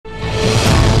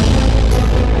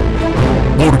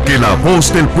Porque la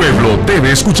voz del pueblo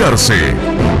debe escucharse.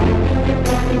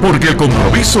 Porque el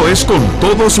compromiso es con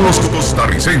todos los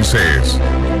costarricenses.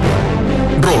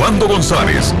 Rolando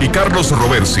González y Carlos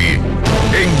Roversi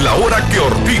en La Hora que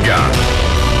Ortiga.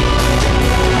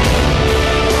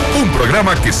 Un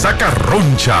programa que saca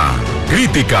roncha,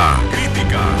 crítica,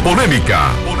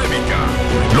 polémica,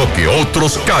 lo que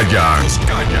otros callan.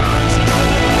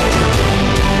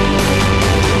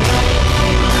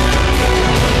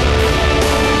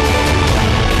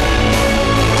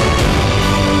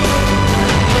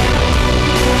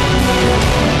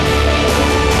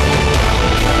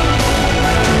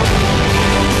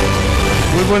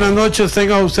 Buenas noches,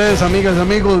 tengan ustedes, amigas y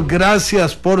amigos.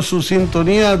 Gracias por su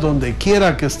sintonía, donde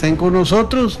quiera que estén con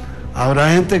nosotros.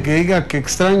 Habrá gente que diga que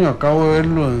extraño, acabo de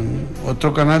verlo en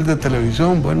otro canal de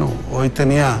televisión. Bueno, hoy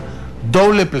tenía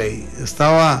doble play.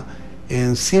 Estaba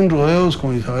en Sin Rodeos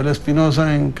con Isabel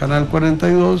Espinosa en Canal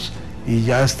 42 y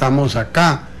ya estamos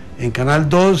acá en Canal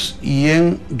 2 y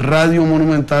en Radio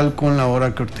Monumental con La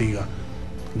Hora que Ortiga.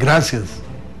 Gracias,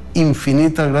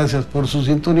 infinitas gracias por su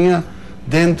sintonía.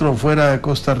 Dentro o fuera de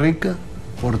Costa Rica,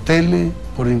 por tele,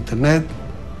 por internet,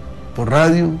 por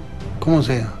radio, como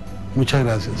sea. Muchas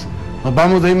gracias. Nos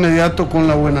vamos de inmediato con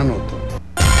la buena nota.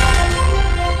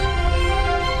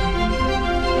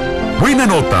 Buena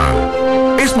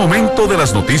nota. Es momento de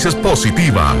las noticias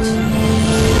positivas.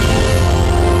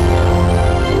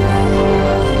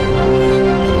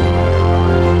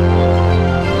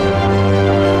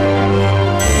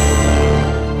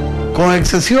 Con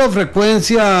excesiva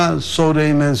frecuencia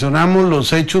sobredimensionamos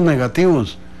los hechos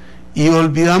negativos y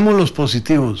olvidamos los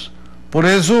positivos. Por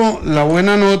eso la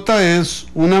buena nota es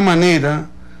una manera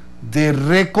de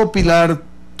recopilar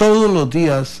todos los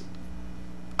días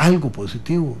algo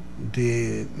positivo,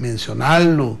 de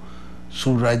mencionarlo,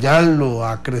 subrayarlo,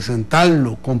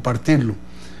 acrecentarlo, compartirlo.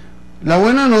 La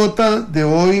buena nota de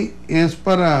hoy es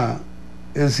para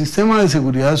el sistema de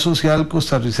seguridad social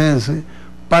costarricense,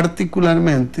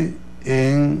 particularmente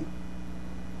en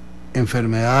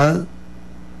enfermedad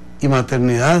y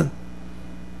maternidad.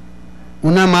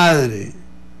 Una madre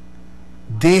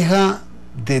deja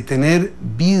de tener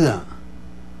vida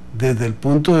desde el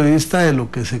punto de vista de lo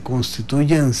que se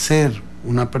constituye en ser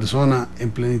una persona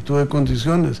en plenitud de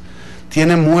condiciones.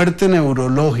 Tiene muerte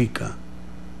neurológica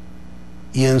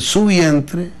y en su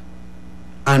vientre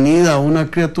anida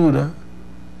una criatura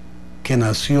que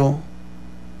nació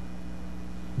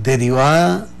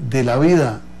derivada de la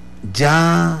vida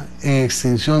ya en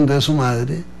extinción de su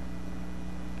madre,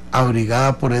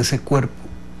 abrigada por ese cuerpo.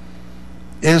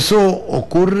 Eso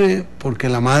ocurre porque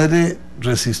la madre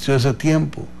resistió ese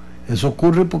tiempo, eso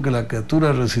ocurre porque la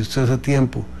criatura resistió ese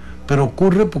tiempo, pero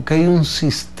ocurre porque hay un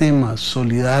sistema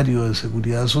solidario de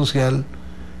seguridad social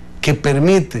que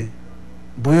permite,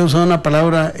 voy a usar una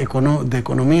palabra de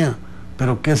economía,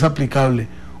 pero que es aplicable,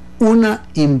 una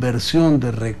inversión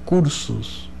de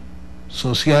recursos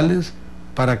sociales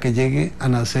para que llegue a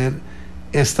nacer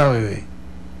esta bebé.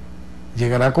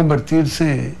 Llegará a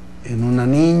convertirse en una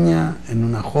niña, en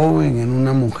una joven, en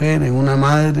una mujer, en una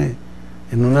madre,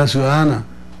 en una ciudadana.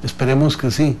 Esperemos que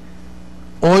sí.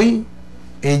 Hoy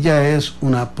ella es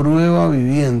una prueba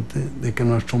viviente de que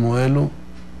nuestro modelo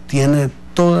tiene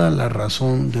toda la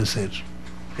razón de ser.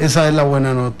 Esa es la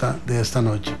buena nota de esta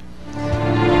noche.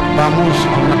 Vamos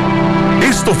a una...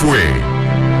 Esto fue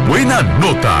Buena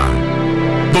Nota,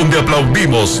 donde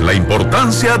aplaudimos la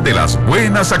importancia de las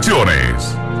buenas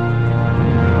acciones.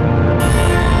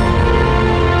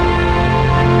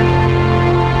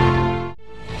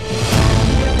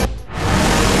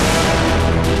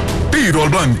 Tiro al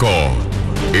blanco.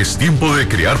 Es tiempo de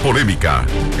crear polémica.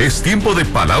 Es tiempo de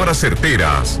palabras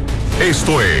certeras.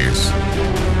 Esto es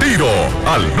Tiro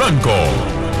al Blanco.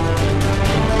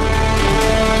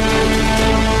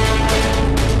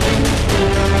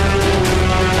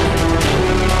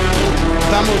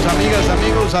 Estamos, amigas,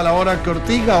 amigos, a La Hora que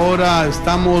Ortiga. Ahora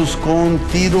estamos con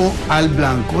Tiro al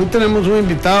Blanco. Hoy tenemos un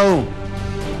invitado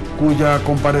cuya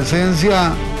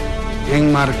comparecencia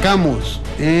enmarcamos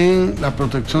en la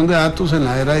protección de datos en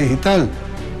la era digital.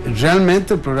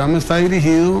 Realmente el programa está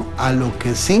dirigido a lo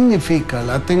que significa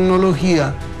la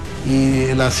tecnología y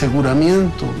el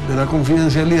aseguramiento de la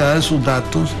confidencialidad de sus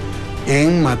datos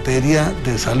en materia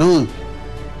de salud.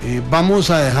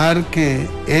 Vamos a dejar que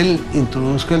él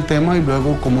introduzca el tema y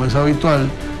luego, como es habitual,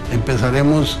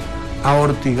 empezaremos a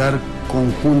ortigar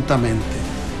conjuntamente.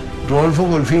 Rodolfo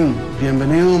Golfín,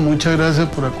 bienvenido, muchas gracias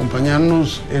por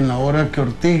acompañarnos en La Hora que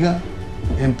Ortiga.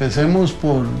 Empecemos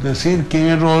por decir quién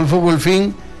es Rodolfo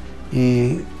Golfín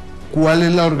y cuál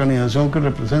es la organización que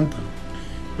representa.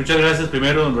 Muchas gracias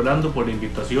primero, don Rolando, por la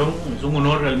invitación. Es un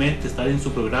honor realmente estar en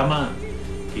su programa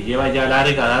que lleva ya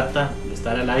larga data de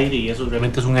estar al aire, y eso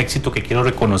realmente es un éxito que quiero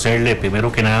reconocerle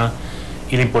primero que nada,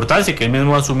 y la importancia que él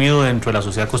mismo ha asumido dentro de la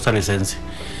sociedad costarricense.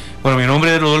 Bueno, mi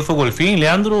nombre es Rodolfo Golfín,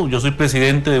 Leandro, yo soy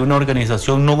presidente de una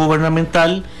organización no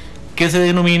gubernamental que se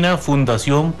denomina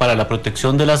Fundación para la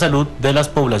Protección de la Salud de las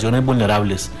Poblaciones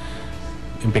Vulnerables.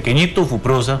 En pequeñito,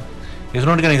 FUPROSA. Es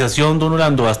una organización, don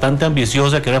Rolando, bastante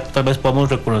ambiciosa, que ahora tal vez podamos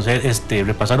reconocer,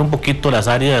 repasar un poquito las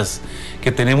áreas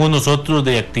que tenemos nosotros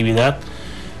de actividad,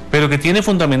 pero que tiene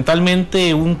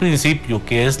fundamentalmente un principio,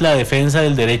 que es la defensa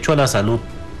del derecho a la salud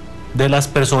de las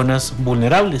personas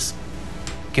vulnerables.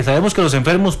 Que sabemos que los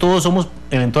enfermos todos somos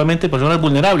eventualmente personas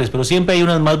vulnerables, pero siempre hay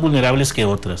unas más vulnerables que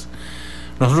otras.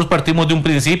 Nosotros partimos de un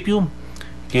principio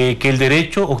que el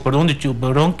derecho,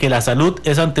 que la salud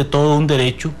es ante todo un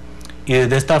derecho, y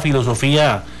desde esta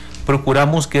filosofía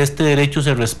procuramos que este derecho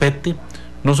se respete,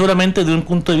 no solamente desde un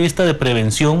punto de vista de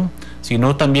prevención,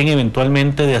 sino también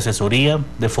eventualmente de asesoría,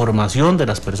 de formación de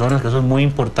las personas, que eso es muy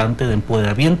importante, de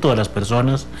empoderamiento de las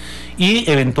personas, y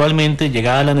eventualmente,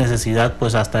 llegada a la necesidad,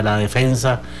 pues hasta la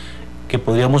defensa que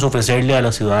podríamos ofrecerle a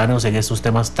los ciudadanos en estos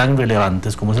temas tan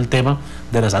relevantes como es el tema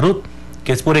de la salud,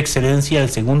 que es por excelencia el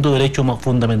segundo derecho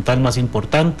fundamental más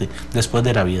importante después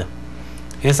de la vida.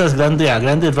 Esa es a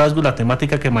grandes rasgos la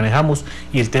temática que manejamos,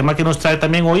 y el tema que nos trae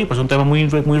también hoy, pues un tema muy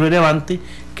relevante,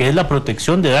 que es la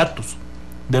protección de datos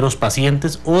de los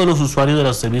pacientes o de los usuarios de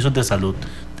los servicios de salud,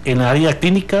 en el área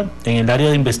clínica, en el área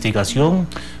de investigación,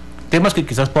 temas que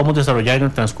quizás podamos desarrollar en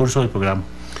el transcurso del programa.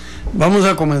 Vamos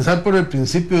a comenzar por el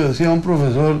principio, decía un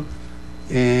profesor,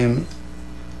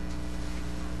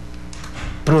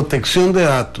 protección de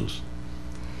datos.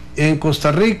 En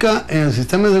Costa Rica, en el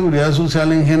sistema de seguridad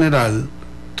social en general,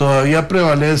 todavía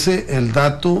prevalece el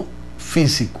dato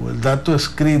físico, el dato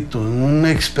escrito en un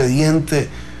expediente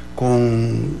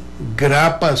con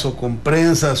grapas o con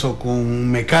prensas o con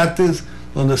mecates,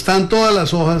 donde están todas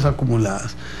las hojas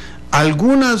acumuladas.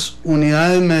 Algunas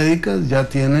unidades médicas ya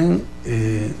tienen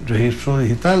registro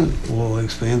digital o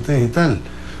expediente digital.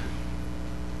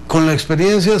 Con la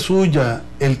experiencia suya,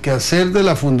 el quehacer de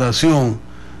la Fundación,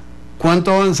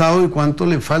 ¿cuánto ha avanzado y cuánto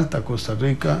le falta a Costa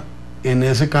Rica en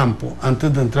ese campo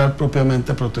antes de entrar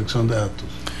propiamente a protección de datos?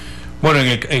 Bueno,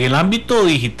 en el ámbito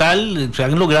digital se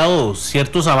han logrado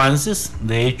ciertos avances.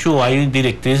 De hecho, hay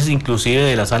directrices inclusive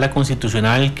de la Sala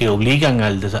Constitucional que obligan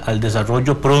al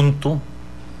desarrollo pronto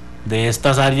de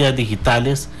estas áreas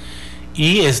digitales,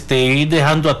 y ir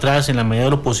dejando atrás en la medida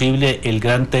de lo posible el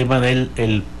gran tema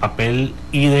del papel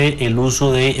y del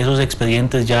uso de esos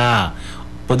expedientes ya,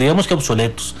 pues digamos que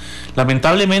obsoletos.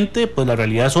 Lamentablemente, pues la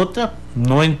realidad es otra.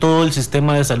 No en todo el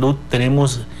sistema de salud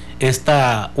tenemos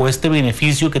este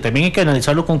beneficio, que también hay que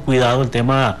analizarlo con cuidado, el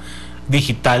tema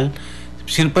digital,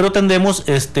 pero tendemos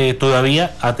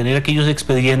todavía a tener aquellos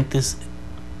expedientes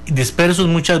dispersos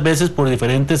muchas veces por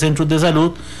diferentes centros de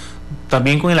salud,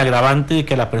 también con el agravante de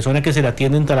que la persona que se le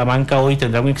atiende en Talamanca hoy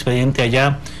tendrá un expediente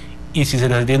allá, y si se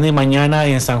le atiende mañana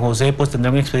en San José, pues tendrá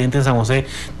un expediente en San José.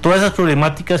 Todas esas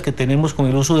problemáticas que tenemos con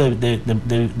el uso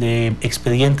de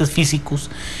expedientes físicos,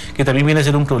 que también viene a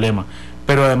ser un problema.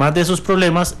 Pero además de esos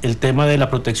problemas, el tema de la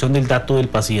protección del dato del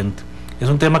paciente es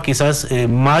un tema quizás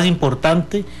más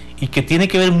importante, y que tiene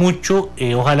que ver mucho,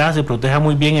 ojalá se proteja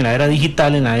muy bien en la era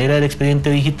digital, en la era del expediente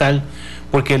digital,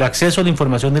 porque el acceso a la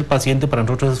información del paciente para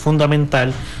nosotros es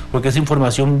fundamental, porque es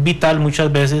información vital muchas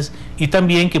veces, y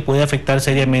también que puede afectar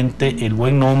seriamente el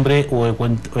buen nombre o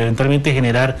eventualmente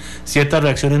generar ciertas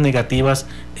reacciones negativas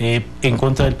en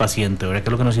contra del paciente, ¿verdad? Que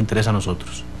es lo que nos interesa a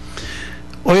nosotros.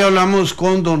 Hoy hablamos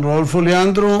con don Rodolfo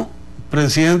Leandro,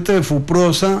 presidente de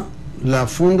FUPROSA, la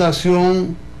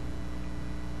Fundación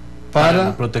para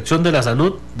la Protección de la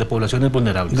Salud de Poblaciones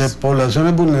Vulnerables. De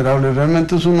poblaciones vulnerables,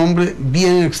 realmente es un nombre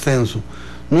bien extenso.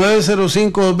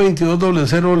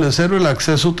 905-222-0000, el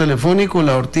acceso telefónico,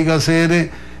 la Ortiga CR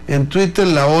en Twitter,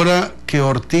 la Hora que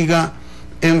Ortiga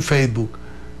en Facebook.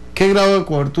 ¿Qué grado de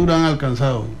cobertura han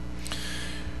alcanzado?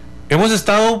 Hemos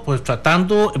estado pues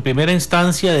tratando en primera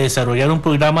instancia de desarrollar un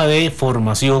programa de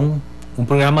formación, un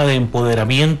programa de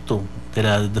empoderamiento de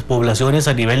las poblaciones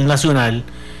a nivel nacional.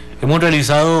 Hemos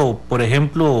realizado, por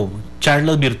ejemplo,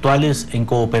 charlas virtuales en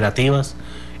cooperativas,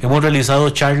 hemos realizado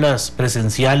charlas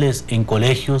presenciales en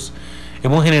colegios,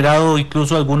 hemos generado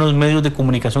incluso algunos medios de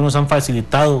comunicación, nos han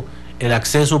facilitado el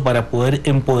acceso para poder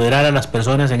empoderar a las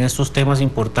personas en estos temas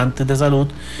importantes de salud,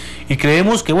 y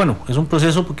creemos que bueno, es un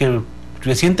proceso porque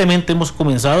recientemente hemos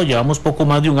comenzado, llevamos poco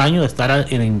más de un año de estar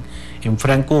en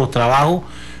franco trabajo,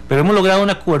 pero hemos logrado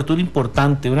una cobertura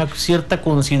importante, una cierta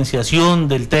concienciación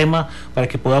del tema para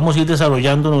que podamos ir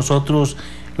desarrollando nosotros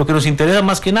lo que nos interesa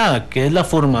más que nada, que es la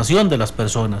formación de las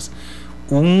personas.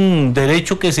 Un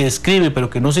derecho que se escribe pero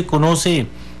que no se conoce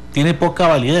tiene poca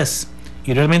validez,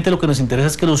 y realmente lo que nos interesa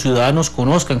es que los ciudadanos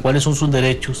conozcan cuáles son sus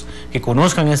derechos, que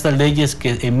conozcan estas leyes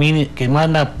que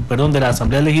emana de la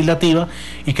Asamblea Legislativa,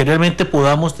 y que realmente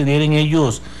podamos tener en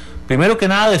ellos, primero que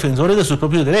nada, defensores de sus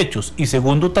propios derechos, y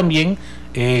segundo también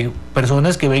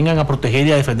personas que vengan a proteger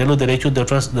y a defender los derechos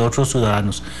de otros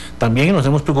ciudadanos. También nos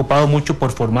hemos preocupado mucho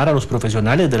por formar a los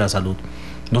profesionales de la salud,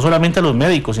 no solamente a los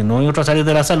médicos, sino en otras áreas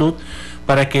de la salud,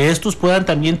 para que estos puedan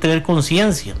también tener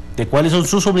conciencia de cuáles son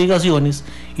sus obligaciones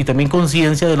y también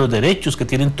conciencia de los derechos que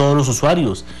tienen todos los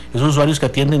usuarios, esos usuarios que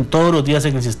atienden todos los días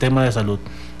en el sistema de salud.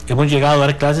 Hemos llegado a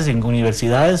dar clases en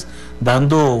universidades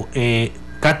dando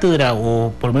cátedra,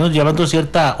 o por lo menos llevando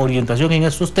cierta orientación en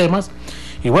estos temas.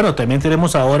 Y bueno, también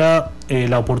tenemos ahora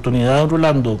la oportunidad, don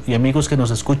Rolando, y amigos que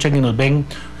nos escuchan y nos ven,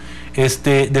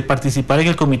 de participar en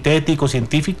el Comité Ético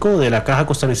Científico de la Caja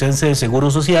Costarricense de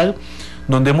Seguro Social,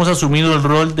 donde hemos asumido el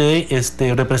rol de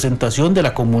representación de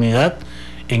la comunidad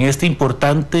en este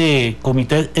importante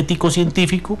Comité Ético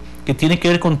Científico, que tiene que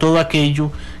ver con todo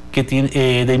aquello que tiene,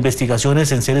 de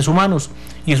investigaciones en seres humanos,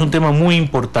 y es un tema muy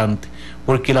importante,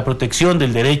 porque la protección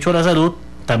del derecho a la salud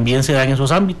también se da en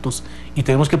esos ámbitos, y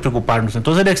tenemos que preocuparnos.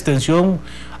 Entonces la extensión,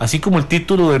 así como el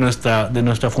título de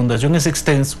nuestra fundación es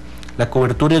extenso, la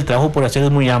cobertura y el trabajo por hacer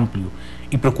es muy amplio,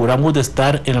 y procuramos de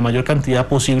estar en la mayor cantidad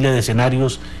posible de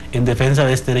escenarios en defensa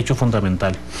de este derecho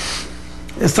fundamental.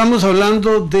 Estamos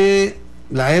hablando de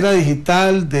la era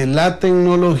digital, de la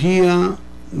tecnología,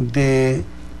 de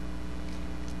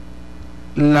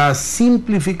la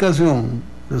simplificación,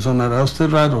 le sonará a usted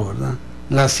raro, ¿verdad?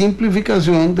 La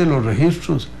simplificación de los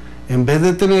registros. En vez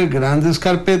de tener grandes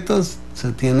carpetas,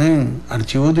 se tienen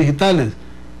archivos digitales,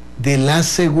 de la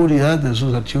seguridad de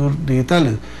esos archivos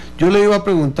digitales. Yo le iba a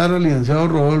preguntar al licenciado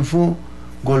Rodolfo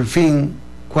Golfín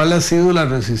cuál ha sido la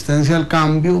resistencia al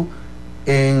cambio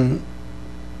en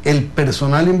el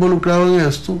personal involucrado en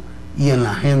esto y en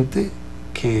la gente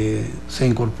que se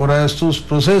incorpora a estos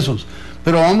procesos.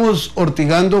 Pero vamos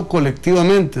ortigando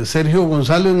colectivamente. Sergio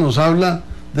González nos habla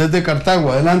desde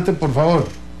Cartago. Adelante, por favor.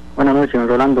 Buenas noches, don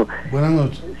Rolando. Buenas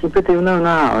noches. Siempre tengo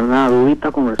una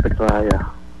dudita con respecto a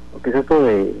lo que es esto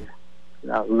de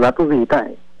los datos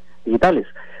digitales.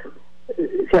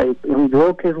 Sí, yo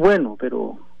creo que es bueno,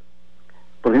 pero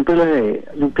por ejemplo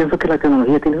yo pienso que la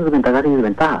tecnología tiene sus ventajas y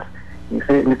desventajas.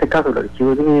 En este caso, el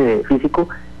archivo físico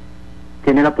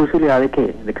tiene la posibilidad de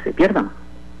que se pierdan.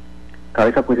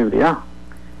 Cabe esa posibilidad.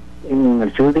 En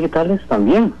archivos digitales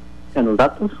también, en los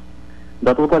datos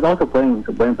guardados se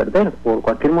pueden perder, por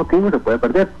cualquier motivo se puede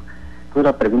perder. Entonces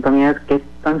la pregunta mía es, ¿qué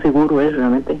tan seguro es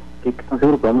realmente, qué tan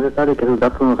seguro podemos estar de que esos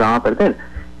datos no se van a perder?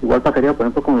 Igual pasaría, por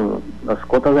ejemplo, con las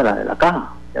cuotas de la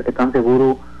caja, ya que tan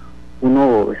seguro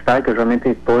uno está de que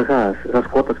realmente todas esas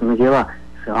cuotas que uno lleva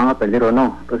se van a perder o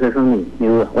no. Entonces esa es mi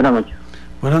duda. Buenas noches.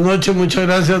 Buenas noches, muchas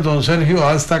gracias, don Sergio,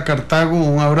 hasta Cartago,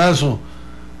 un abrazo.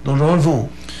 Don Rodolfo.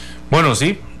 Bueno,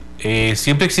 sí,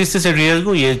 siempre existe ese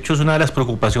riesgo, y de hecho es una de las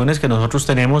preocupaciones que nosotros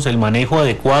tenemos, el manejo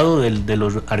adecuado de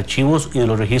los archivos y de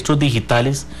los registros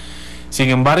digitales. Sin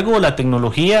embargo, la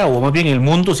tecnología, o más bien el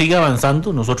mundo, sigue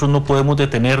avanzando, nosotros no podemos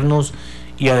detenernos,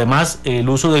 y además el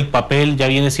uso del papel ya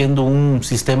viene siendo un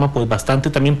sistema pues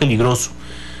bastante también peligroso.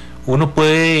 Uno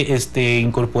puede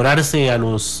incorporarse a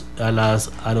los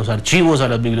archivos, a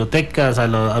las bibliotecas, a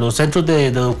los centros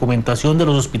de documentación de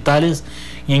los hospitales,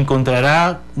 y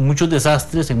encontrará muchos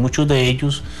desastres en muchos de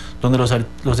ellos, donde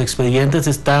los expedientes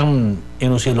están en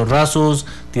los cielos rasos,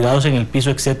 tirados en el piso,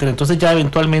 etcétera. Entonces ya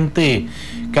eventualmente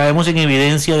caemos en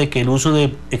evidencia de que el uso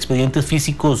de expedientes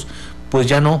físicos pues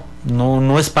ya no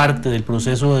es parte del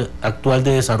proceso actual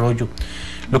de desarrollo.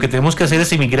 Lo que tenemos que hacer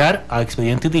es emigrar a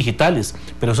expedientes digitales,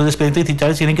 pero esos expedientes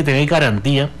digitales tienen que tener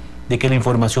garantía de que la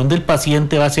información del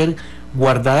paciente va a ser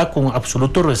guardada con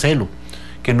absoluto recelo,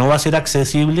 que no va a ser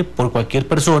accesible por cualquier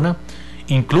persona.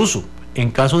 Incluso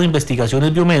en caso de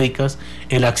investigaciones biomédicas,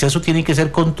 el acceso tiene que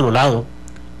ser controlado,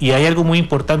 y hay algo muy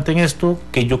importante en esto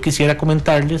que yo quisiera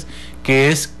comentarles, que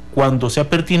es cuando sea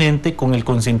pertinente, con el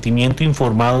consentimiento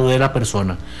informado de la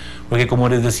persona. Porque como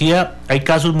les decía, hay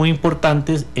casos muy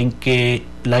importantes en que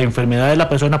la enfermedad de la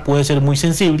persona puede ser muy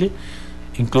sensible,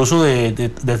 incluso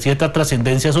de cierta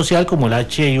trascendencia social, como el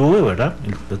HIV, ¿verdad?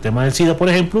 El tema del SIDA, por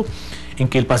ejemplo, en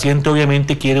que el paciente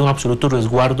obviamente quiere un absoluto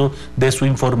resguardo de su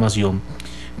información.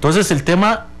 Entonces el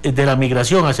tema de la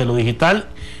migración hacia lo digital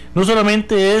no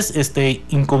solamente es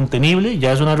incontenible,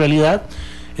 ya es una realidad.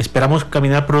 Esperamos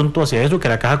caminar pronto hacia eso, que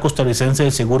la Caja Costarricense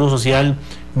del Seguro Social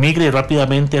migre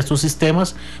rápidamente a estos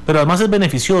sistemas, pero además es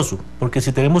beneficioso, porque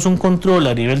si tenemos un control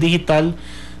a nivel digital,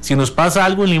 si nos pasa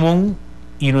algo en Limón,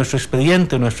 y nuestro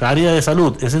expediente, nuestra área de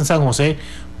salud es en San José,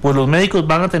 pues los médicos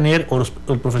van a tener, o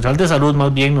el profesional de salud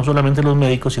más bien, no solamente los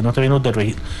médicos, sino también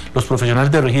los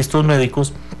profesionales de registros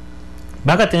médicos,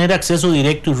 van a tener acceso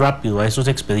directo y rápido a esos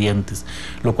expedientes,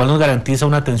 lo cual nos garantiza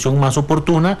una atención más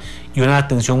oportuna y una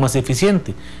atención más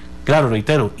eficiente. Claro,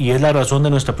 reitero, y es la razón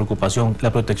de nuestra preocupación,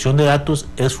 la protección de datos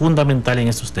es fundamental en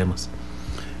estos temas.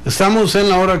 Estamos en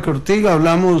la Hora que Ortiga,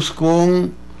 hablamos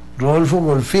con Rodolfo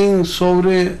Golfín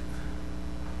sobre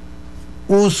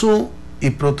uso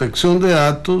y protección de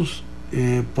datos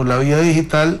por la vía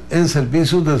digital en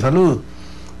servicios de salud.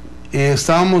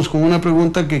 Estábamos con una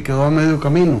pregunta que quedó a medio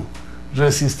camino: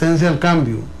 resistencia al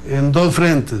cambio en dos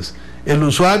frentes. El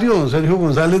usuario, don Sergio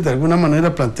González, de alguna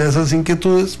manera plantea esas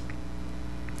inquietudes,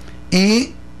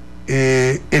 y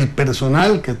el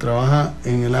personal que trabaja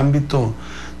en el ámbito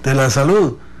de la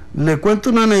salud. Le cuento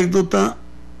una anécdota.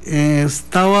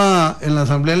 Estaba en la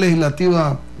Asamblea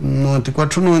Legislativa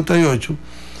 94-98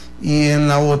 y en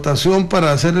la votación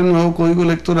para hacer el nuevo Código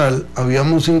Electoral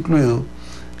habíamos incluido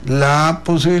la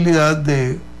posibilidad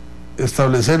de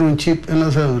establecer un chip en la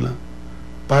cédula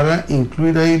para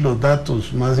incluir ahí los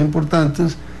datos más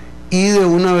importantes y de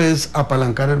una vez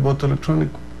apalancar el voto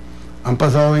electrónico. Han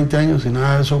pasado 20 años y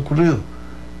nada de eso ha ocurrido,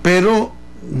 pero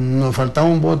nos faltaba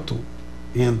un voto,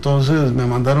 y entonces me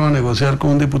mandaron a negociar con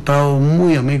un diputado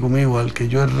muy amigo mío, al que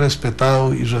yo he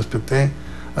respetado y respeté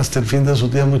hasta el fin de sus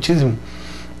días muchísimo,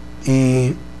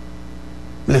 y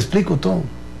le explico todo,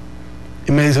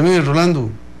 y me dice: mire, Rolando,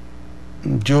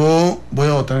 yo voy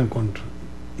a votar en contra.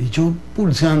 Y yo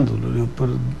pulseando, le digo: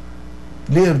 pero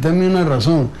líder, dame una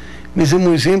razón. Me dice: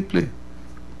 muy simple,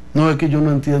 no es que yo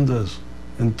no entiendo eso,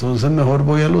 entonces mejor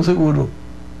voy a lo seguro,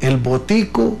 el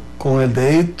botico con el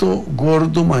dedito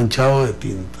gordo manchado de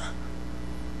tinta.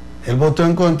 Él votó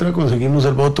en contra, conseguimos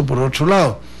el voto por otro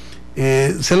lado.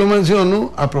 Se lo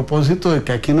menciono a propósito de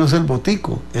que aquí no es el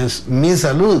botico, es mi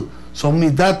salud, son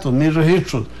mis datos, mis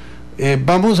registros.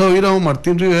 Vamos a oír a don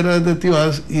Martín Rivera desde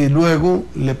Tibás y luego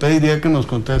le pediría que nos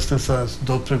conteste esas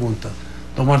dos preguntas.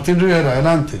 Don Martín Rivera,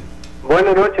 adelante.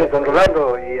 Buenas noches, don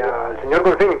Rolando, y al señor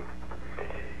Golfín.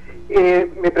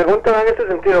 Mi pregunta va en este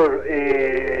sentido,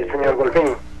 señor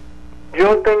Golfín.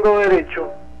 Yo tengo derecho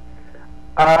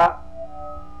a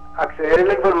acceder a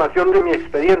la información de mi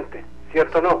expediente,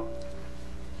 ¿cierto o no?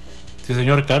 Sí,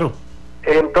 señor, claro.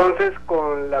 Entonces,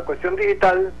 con la cuestión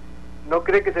digital, ¿no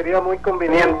cree que sería muy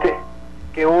conveniente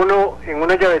que uno en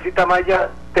una llavecita maya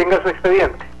tenga su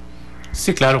expediente?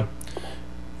 Sí, claro.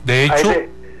 De hecho...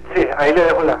 ahí le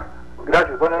dejo la...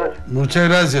 Gracias, buenas noches. Muchas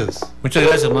gracias. Muchas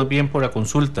gracias más bien por la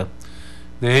consulta.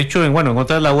 De hecho, en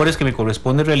otras labores que me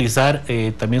corresponde realizar,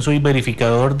 también soy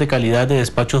verificador de calidad de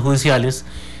despachos judiciales,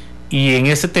 y en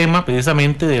este tema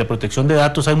precisamente de la protección de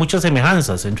datos hay muchas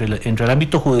semejanzas entre el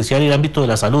ámbito judicial y el ámbito de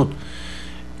la salud.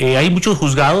 Hay muchos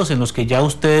juzgados en los que ya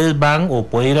ustedes van, o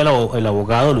puede ir el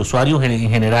abogado, el usuario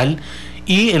en general,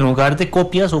 y en lugar de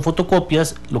copias o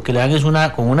fotocopias, lo que le dan es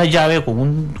con una llave o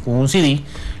con un CD,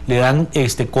 le dan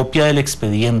copia del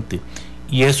expediente.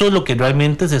 Y eso es lo que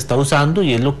realmente se está usando,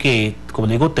 y es lo que, como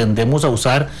digo, tendemos a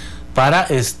usar para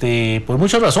por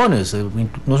muchas razones,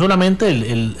 no solamente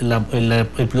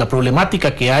la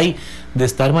problemática que hay de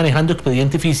estar manejando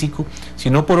expediente físico,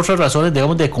 sino por otras razones,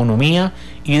 digamos, de economía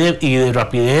y de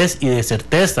rapidez y de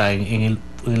certeza en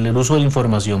el uso de la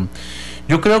información.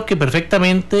 Yo creo que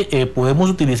perfectamente podemos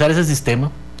utilizar ese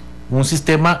sistema, un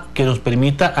sistema que nos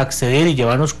permita acceder y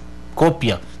llevarnos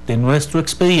copia de nuestro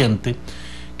expediente,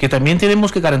 que también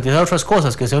tenemos que garantizar otras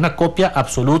cosas, que sea una copia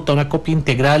absoluta, una copia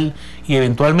integral, y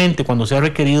eventualmente cuando sea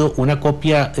requerido una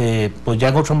copia pues ya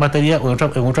en otra materia o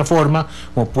en otra forma,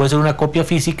 como puede ser una copia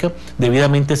física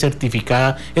debidamente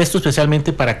certificada, esto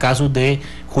especialmente para casos de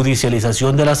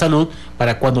judicialización de la salud,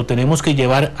 para cuando tenemos que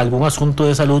llevar algún asunto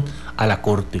de salud a la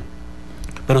corte.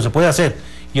 Pero se puede hacer,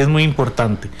 y es muy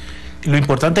importante. Lo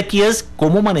importante aquí es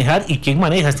cómo manejar y quién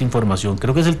maneja esta información.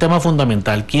 Creo que es el tema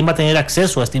fundamental. ¿Quién va a tener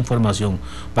acceso a esta información?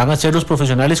 ¿Van a ser los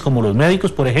profesionales como los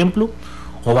médicos, por ejemplo?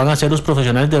 ¿O van a ser los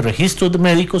profesionales de registros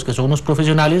médicos, que son los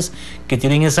profesionales que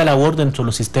tienen esa labor dentro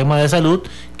del sistema de salud,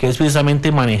 que es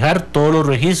precisamente manejar todos los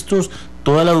registros,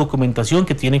 toda la documentación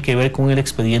que tiene que ver con el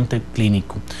expediente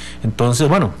clínico? Entonces,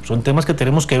 bueno, son temas que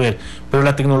tenemos que ver, pero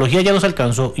la tecnología ya nos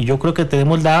alcanzó y yo creo que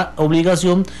tenemos la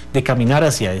obligación de caminar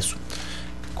hacia eso.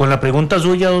 Con la pregunta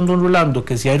suya, don Rolando,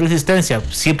 que si hay resistencia,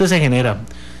 siempre se genera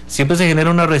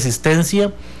una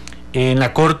resistencia. En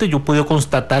la corte yo he podido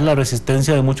constatar la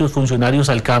resistencia de muchos funcionarios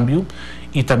al cambio,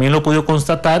 y también lo he podido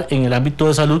constatar en el ámbito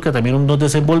de salud, que también nos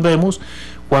desenvolvemos,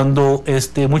 cuando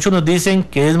muchos nos dicen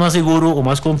que es más seguro o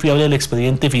más confiable el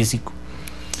expediente físico.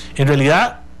 En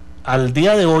realidad, al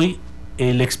día de hoy,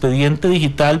 el expediente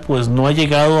digital pues no ha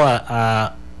llegado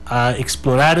a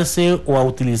explorarse o a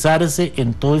utilizarse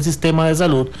en todo el sistema de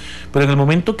salud, pero en el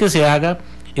momento que se haga,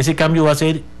 ese cambio va a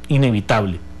ser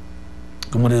inevitable.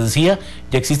 Como les decía,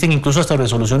 ya existen incluso hasta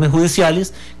resoluciones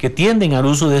judiciales que tienden al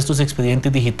uso de estos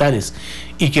expedientes digitales,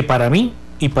 y que para mí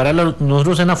y para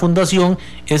nosotros en la Fundación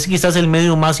es quizás el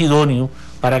medio más idóneo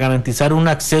para garantizar un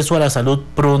acceso a la salud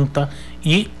pronta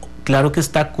y claro que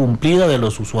está cumplida de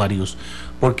los usuarios,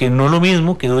 porque no es lo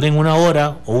mismo que duren una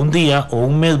hora o un día o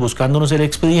un mes buscándonos el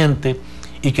expediente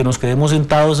y que nos quedemos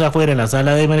sentados afuera en la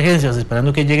sala de emergencias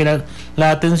esperando que llegue la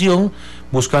atención,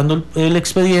 buscando el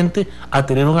expediente, a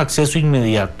tener un acceso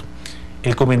inmediato.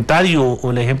 El comentario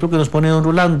o el ejemplo que nos pone don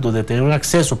Rolando de tener un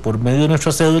acceso por medio de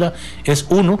nuestra cédula es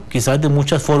uno quizás de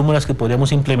muchas fórmulas que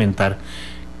podríamos implementar,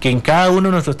 que en cada una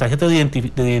de nuestras tarjetas de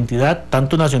identidad,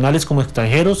 tanto nacionales como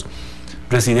extranjeros,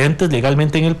 residentes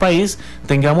legalmente en el país,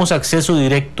 tengamos acceso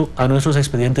directo a nuestros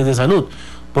expedientes de salud,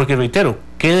 porque reitero,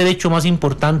 ¿qué derecho más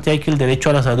importante hay que el derecho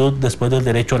a la salud después del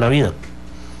derecho a la vida?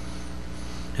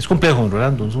 Es complejo,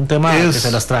 Rolando, es un tema que se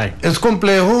las trae. Es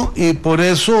complejo y por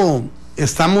eso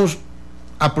estamos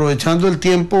aprovechando el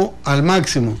tiempo al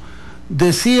máximo.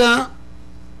 Decía,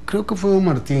 creo que fue don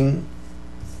Martín,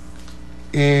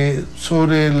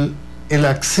 sobre el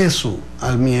acceso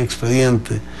a mi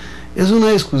expediente. Es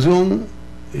una discusión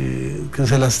que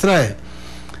se las trae.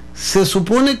 Se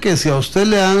supone que si a usted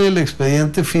le dan el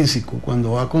expediente físico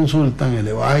cuando va a consulta en el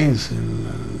EVAIS,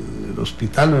 en el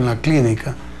hospital o en la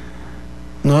clínica,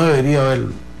 no debería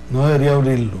verlo, no debería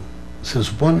abrirlo, se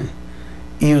supone.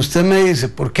 Y usted me dice,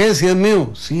 ¿por qué? Si es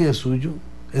mío. Sí, es suyo,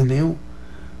 es mío.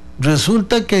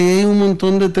 Resulta que hay un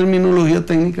montón de terminología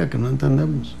técnica que no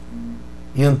entendemos.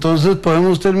 Y entonces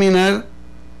podemos terminar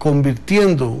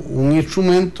convirtiendo un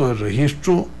instrumento de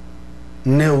registro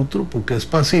neutro, porque es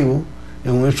pasivo,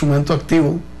 en un instrumento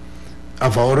activo, a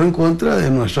favor o en contra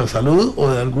de nuestra salud o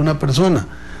de alguna persona.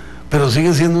 Pero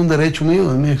sigue siendo un derecho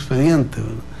mío, es mi expediente,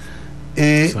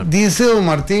 ¿verdad? Dice don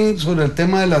Martín sobre el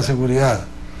tema de la seguridad.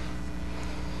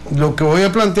 Lo que voy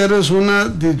a plantear es una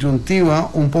disyuntiva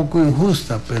un poco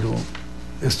injusta, pero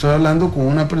estoy hablando con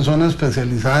una persona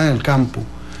especializada en el campo.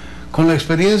 Con la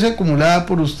experiencia acumulada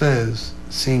por ustedes,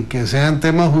 sin que sean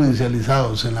temas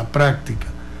judicializados en la práctica,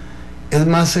 ¿es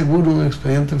más seguro un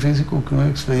expediente físico que un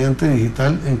expediente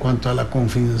digital en cuanto a la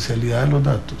confidencialidad de los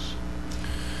datos?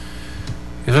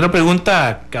 Es una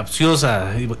pregunta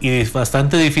capciosa y es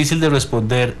bastante difícil de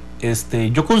responder.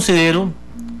 Yo considero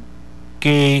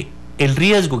que el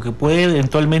riesgo que puede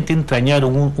eventualmente entrañar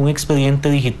un expediente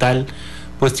digital,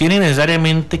 pues tiene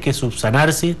necesariamente que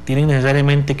subsanarse, tiene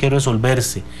necesariamente que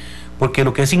resolverse, porque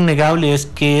lo que es innegable es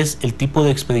que es el tipo de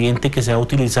expediente que se va a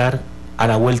utilizar a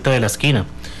la vuelta de la esquina.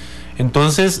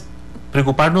 Entonces,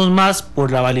 preocuparnos más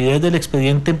por la validez del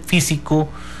expediente físico,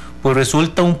 pues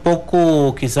resulta un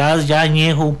poco quizás ya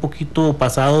añejo, un poquito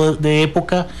pasado de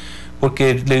época,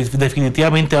 porque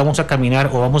definitivamente vamos a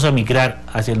caminar o vamos a migrar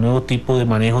hacia el nuevo tipo de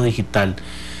manejo digital.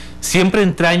 Siempre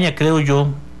entraña, creo yo,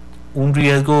 un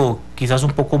riesgo quizás un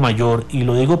poco mayor, y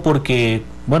lo digo porque,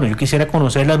 bueno, yo quisiera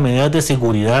conocer las medidas de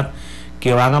seguridad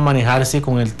que van a manejarse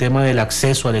con el tema del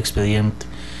acceso al expediente.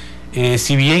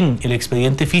 Si bien el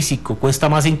expediente físico cuesta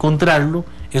más encontrarlo,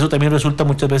 eso también resulta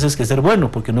muchas veces que ser bueno,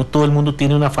 porque no todo el mundo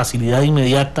tiene una facilidad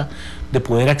inmediata de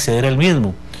poder acceder al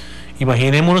mismo.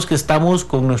 Imaginémonos que estamos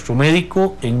con nuestro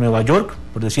médico en Nueva York,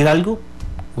 por decir algo,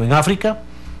 o en África,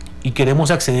 y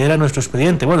queremos acceder a nuestro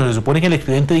expediente. Bueno, se supone que el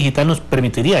expediente digital nos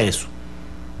permitiría eso,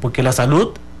 porque la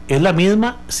salud es la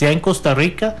misma, sea en Costa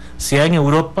Rica, sea en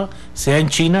Europa, sea en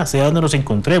China, sea donde nos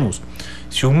encontremos.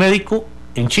 Si un médico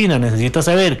en China necesita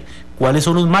saber cuáles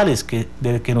son los males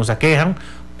que nos aquejan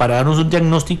para darnos un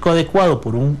diagnóstico adecuado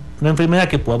por una enfermedad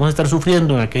que podamos estar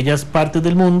sufriendo en aquellas partes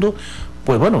del mundo,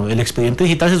 pues bueno, el expediente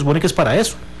digital se supone que es para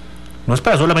eso. No es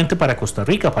para solamente para Costa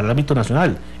Rica, para el ámbito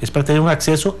nacional, es para tener un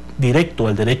acceso directo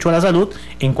al derecho a la salud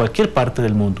en cualquier parte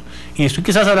del mundo. Y estoy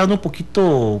quizás hablando un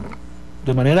poquito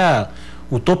de manera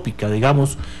utópica,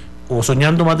 digamos, o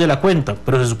soñando más de la cuenta,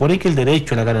 pero se supone que el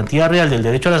derecho, la garantía real del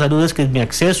derecho a la salud es que mi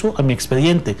acceso a mi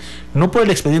expediente, no por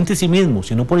el expediente en sí mismo,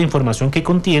 sino por la información que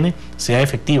contiene, sea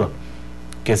efectiva,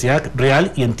 que sea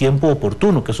real y en tiempo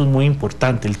oportuno, que eso es muy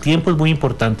importante. El tiempo es muy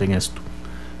importante en esto.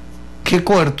 ¿Qué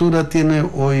cobertura tiene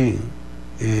hoy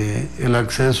el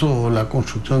acceso o la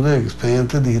construcción de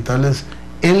expedientes digitales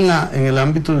en el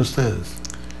ámbito de ustedes?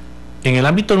 En el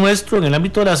ámbito nuestro, en el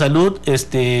ámbito de la salud,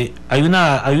 se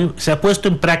ha puesto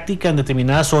en práctica en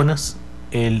determinadas zonas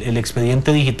el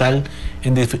expediente digital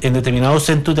en determinados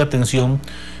centros de atención,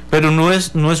 pero no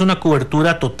es una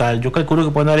cobertura total. Yo calculo que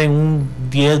puede andar en un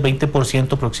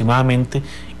 10-20% aproximadamente,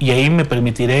 y ahí me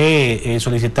permitiré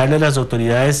solicitarle a las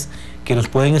autoridades que nos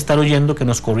pueden estar oyendo que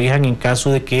nos corrijan en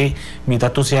caso de que mis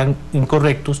datos sean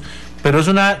incorrectos, pero es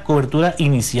una cobertura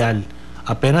inicial.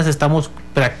 Apenas estamos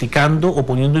practicando o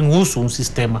poniendo en uso un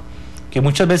sistema que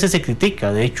muchas veces se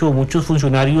critica. De hecho, muchos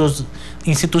funcionarios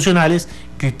institucionales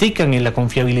critican en la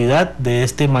confiabilidad de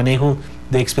este manejo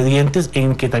de expedientes,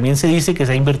 en que también se dice que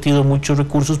se ha invertido muchos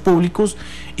recursos públicos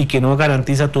y que no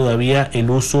garantiza todavía el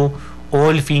uso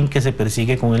o el fin que se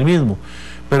persigue con el mismo.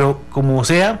 Pero como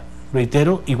sea,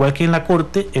 reitero, igual que en la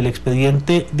Corte, el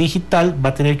expediente digital va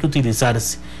a tener que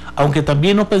utilizarse, aunque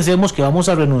también no pensemos que vamos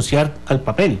a renunciar al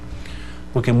papel,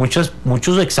 porque muchos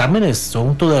exámenes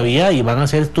son todavía y van a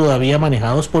ser todavía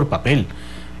manejados por papel.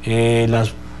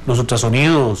 Los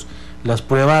ultrasonidos, las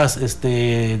pruebas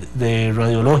de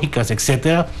radiológicas,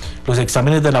 etcétera, los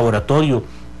exámenes de laboratorio,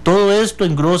 todo esto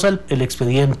engrosa el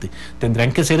expediente.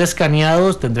 Tendrán que ser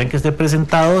escaneados, tendrán que ser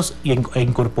presentados e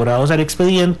incorporados al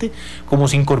expediente, como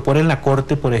se incorpora en la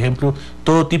Corte, por ejemplo,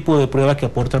 todo tipo de prueba que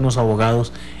aportan los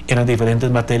abogados en las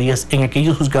diferentes materias, en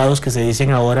aquellos juzgados que se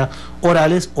dicen ahora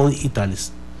orales o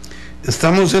digitales.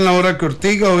 Estamos en la hora que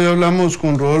Ortiga. Hoy hablamos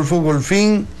con Rodolfo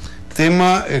Golfín,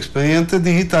 tema expedientes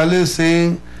digitales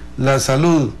en la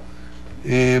salud.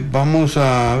 Vamos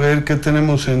a ver qué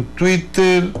tenemos en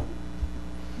Twitter,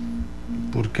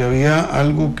 porque había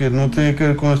algo que no tiene que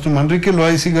ver con esto. Manrique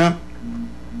Loaiziga: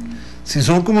 si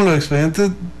son como los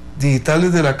expedientes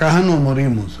digitales de la caja, nos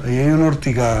morimos. Ahí hay una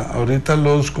Ortiga, ahorita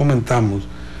los comentamos.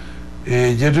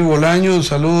 Jerry Bolaño: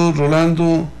 saludos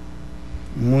Rolando,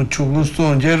 mucho gusto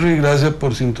don Jerry, gracias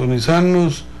por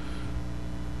sintonizarnos.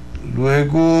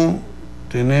 Luego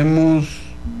tenemos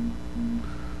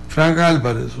Frank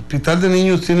Álvarez: Hospital de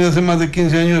Niños tiene hace más de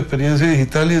 15 años de experiencia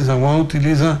digital y en San Juan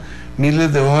utiliza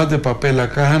miles de hojas de papel. La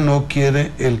caja no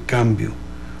quiere el cambio.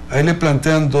 Ahí le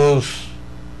plantean dos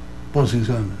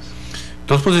posiciones.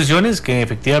 Dos posiciones que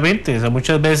efectivamente, o sea,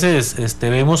 muchas veces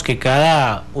vemos que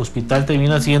cada hospital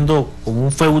termina siendo como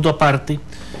un feudo aparte,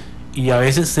 y a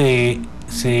veces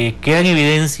se queda en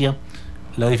evidencia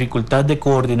la dificultad de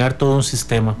coordinar todo un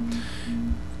sistema,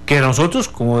 que nosotros,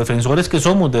 como defensores que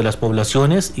somos de las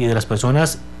poblaciones y de las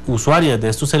personas usuarias de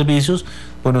estos servicios,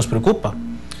 pues nos preocupa.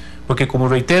 Porque, como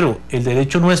reitero, el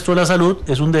derecho nuestro a la salud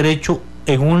es un derecho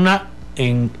de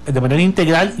manera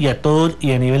integral y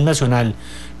a nivel nacional.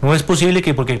 No es posible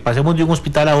que porque pasemos de un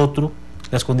hospital a otro,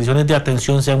 las condiciones de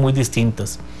atención sean muy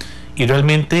distintas. Y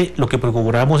realmente lo que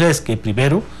procuramos es que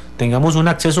primero tengamos un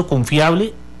acceso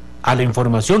confiable a la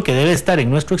información que debe estar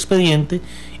en nuestro expediente,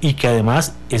 y que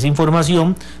además esa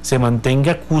información se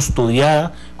mantenga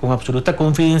custodiada con absoluta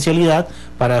confidencialidad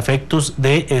para efectos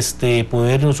de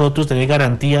poder nosotros tener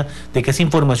garantía de que esa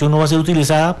información no va a ser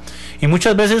utilizada. Y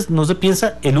muchas veces no se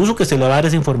piensa el uso que se le va a dar a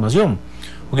esa información,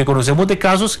 porque conocemos de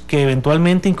casos que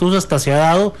eventualmente incluso hasta se ha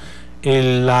dado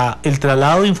el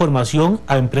traslado de información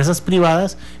a empresas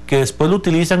privadas que después lo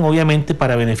utilizan obviamente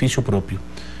para beneficio propio.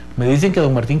 Me dicen que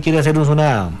don Martín quiere hacernos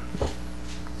una...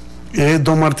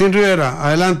 Don Martín Rivera,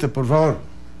 adelante, por favor.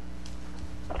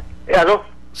 ¿Aló?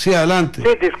 Sí, adelante.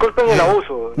 Sí, disculpen el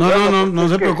abuso. No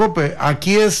se preocupe.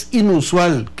 Aquí es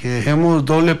inusual que dejemos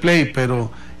doble play, pero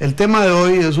el tema de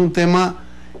hoy es un tema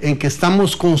en que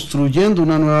estamos construyendo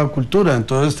una nueva cultura,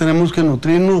 entonces tenemos que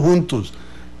nutrirnos juntos,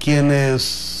 quienes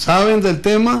saben del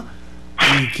tema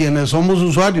y quienes somos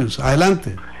usuarios.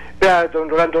 Adelante. Vea, don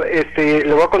Rolando,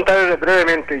 le voy a contar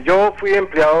brevemente. Yo fui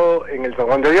empleado en el San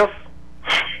Juan de Dios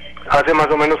hace más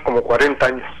o menos como 40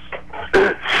 años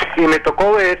y me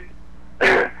tocó ver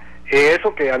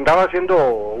eso, que andaba haciendo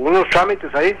unos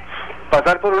trámites ahí,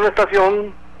 pasar por una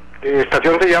estación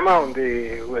se llama,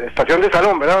 estación de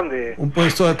salón, ¿verdad? Donde un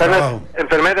puesto de están trabajo, las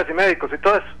enfermeras y médicos y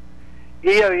todo eso, y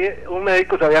un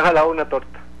médico se había jalado una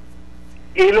torta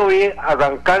y lo vi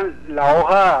arrancar la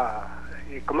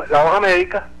hoja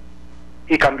médica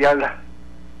y cambiarla.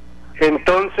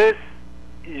 Entonces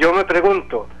yo me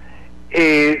pregunto,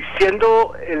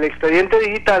 siendo el expediente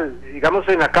digital, digamos,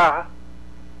 en la caja,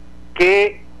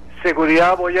 ¿qué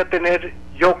seguridad voy a tener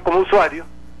yo como usuario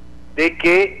de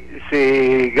que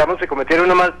se cometiera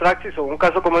una malpraxis o un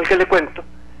caso como el que le cuento,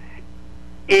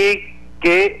 y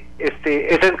que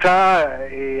esa entrada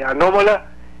anómala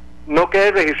no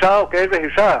quede registrada o quede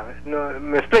registrada? No,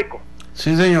 ¿me explico?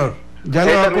 Sí, señor. Ya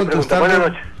le va a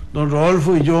contestar don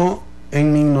Rodolfo, y yo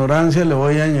en mi ignorancia le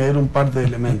voy a añadir un par de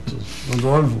elementos. Don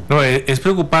Rodolfo. No, es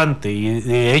preocupante, y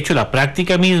de hecho la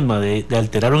práctica misma de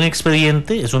alterar un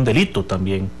expediente es un delito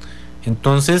también.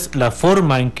 Entonces la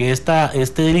forma en que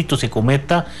este delito se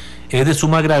cometa es de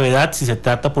suma gravedad si se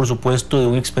trata, por supuesto, de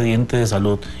un expediente de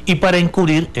salud y para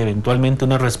encubrir eventualmente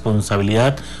una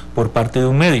responsabilidad por parte de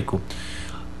un médico.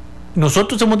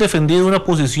 Nosotros hemos defendido una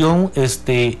posición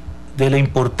de la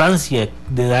importancia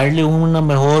de darle una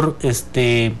mejor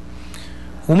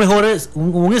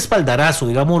un espaldarazo,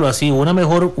 digámoslo así, una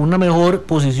mejor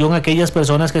posición a aquellas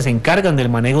personas que se encargan del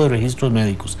manejo de registros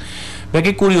médicos. Vea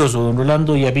qué curioso, don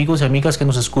Rolando, y amigos y amigas que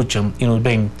nos escuchan y nos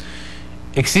ven.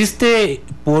 Existe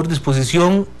por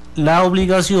disposición la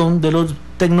obligación de los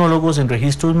tecnólogos en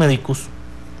registros médicos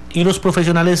y los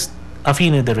profesionales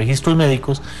afines de registros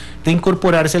médicos de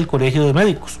incorporarse al colegio de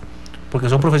médicos, porque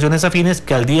son profesiones afines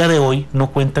que al día de hoy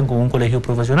no cuentan con un colegio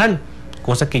profesional,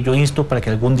 cosa que yo insto para que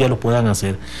algún día lo puedan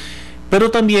hacer.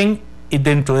 Pero también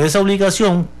dentro de esa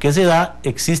obligación que se da,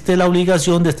 existe la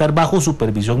obligación de estar bajo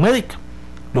supervisión médica,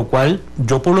 lo cual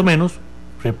yo por lo menos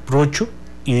reprocho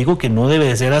y digo que no debe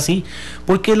de ser así,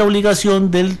 porque la obligación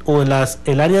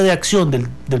el área de acción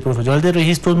del profesional de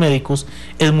registros médicos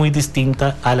es muy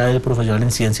distinta a la del profesional en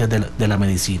ciencias de la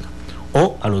medicina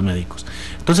o a los médicos.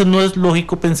 Entonces no es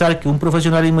lógico pensar que un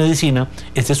profesional en medicina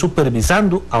esté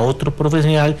supervisando a otro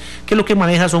profesional que lo que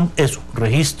maneja son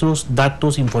registros,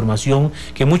 datos, información,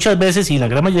 que muchas veces y en la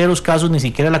gran mayoría de los casos ni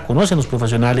siquiera la conocen los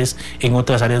profesionales en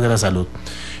otras áreas de la salud.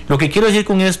 Lo que quiero decir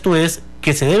con esto es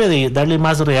que se debe de darle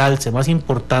más realce, más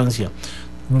importancia,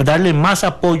 darle más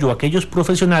apoyo a aquellos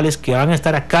profesionales que van a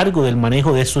estar a cargo del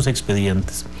manejo de estos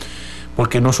expedientes,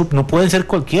 porque no pueden ser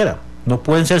cualquiera. No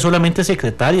pueden ser solamente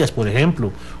secretarias, por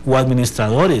ejemplo, o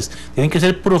administradores. Tienen que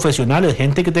ser profesionales,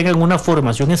 gente que tengan una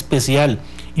formación especial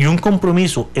y un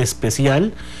compromiso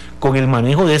especial con el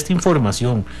manejo de esta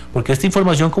información, porque esta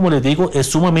información, como les digo, es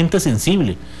sumamente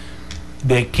sensible.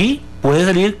 De aquí puede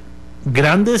salir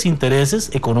grandes intereses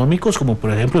económicos, como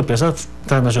por ejemplo empresas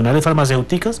transnacionales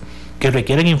farmacéuticas que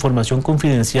requieren información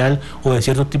confidencial o de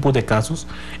ciertos tipos de casos,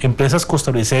 empresas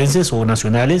costarricenses o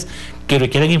nacionales que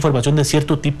requieren información de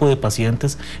cierto tipo de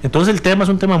pacientes. Entonces el tema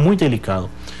es un tema muy delicado.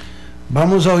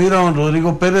 Vamos a oír a don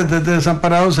Rodrigo Pérez desde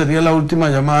Desamparados, sería la última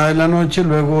llamada de la noche,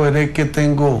 luego veré qué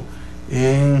tengo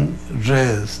en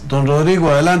redes. Don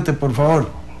Rodrigo, adelante, por favor.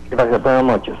 Gracias, buenas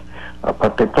noches.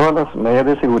 Aparte de todas las medidas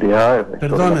de seguridad...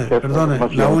 Perdone,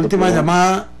 la última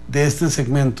llamada de este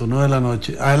segmento, no de la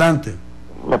noche. Adelante.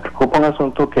 Me preocupa un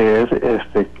asunto que es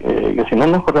que si no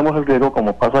nos corremos el riesgo,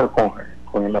 como pasa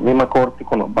con la misma corte y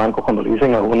con los bancos, cuando le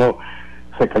dicen a uno,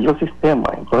 se cayó el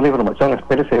sistema, en toda la información,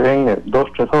 espérese, ven 2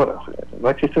 o 3 horas. No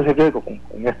existe ese riesgo con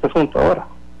este asunto ahora.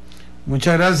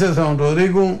 Muchas gracias a don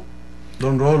Rodrigo.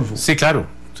 Don Rodolfo. Sí, claro.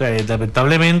 O sea,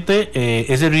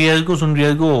 lamentablemente ese riesgo es un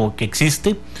riesgo que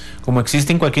existe, como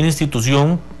existe en cualquier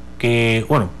institución,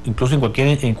 incluso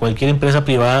en cualquier empresa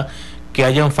privada, que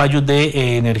hayan fallos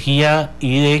de energía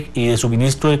y de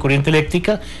suministro de corriente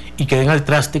eléctrica y que den al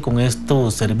traste con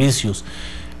estos servicios.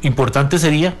 Importante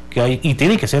sería y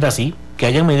tiene que ser así, que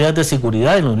haya medidas de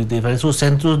seguridad en los diversos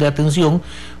centros de atención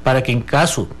para que en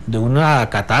caso de una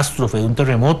catástrofe, de un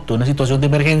terremoto, de una situación de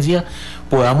emergencia,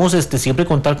 podamos siempre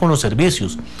contar con los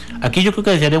servicios. Aquí yo creo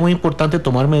que sería muy importante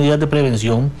tomar medidas de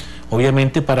prevención,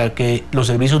 obviamente para que los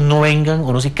servicios no vengan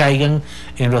o no se caigan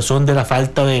en razón de la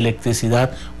falta de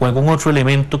electricidad o algún otro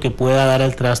elemento que pueda dar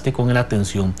al traste con la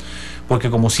atención. Porque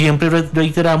como siempre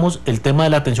reiteramos, el tema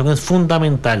de la atención es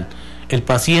fundamental. El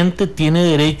paciente tiene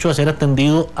derecho a ser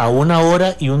atendido a una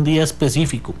hora y un día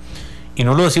específico. Y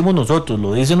no lo decimos nosotros,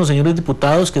 lo dicen los señores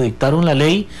diputados que dictaron la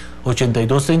ley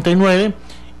 8239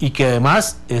 y que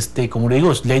además, como le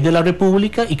digo, es ley de la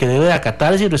República y que debe de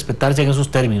acatarse y respetarse en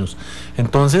esos términos.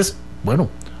 Entonces, bueno,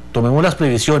 tomemos las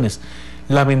previsiones.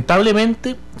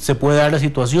 Lamentablemente se puede dar la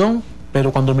situación,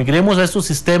 pero cuando migremos a estos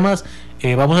sistemas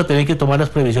vamos a tener que tomar las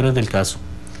previsiones del caso.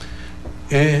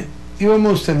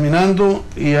 Íbamos terminando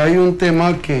y hay un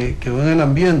tema que quedó en el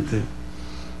ambiente.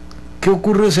 ¿Qué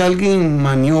ocurre si alguien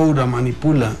maniobra,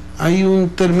 manipula? Hay un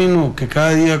término que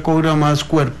cada día cobra más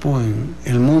cuerpo en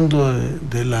el mundo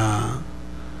de la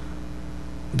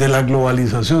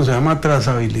globalización, se llama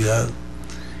trazabilidad,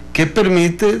 que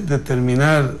permite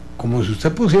determinar, como si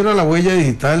usted pusiera la huella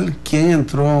digital, quién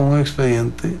entró a un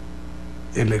expediente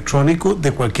electrónico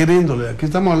de cualquier índole. Aquí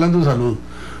estamos hablando de salud.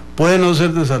 Puede no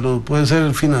ser de salud, puede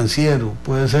ser financiero,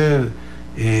 puede ser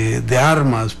de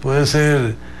armas, puede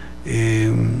ser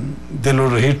de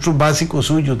los registros básicos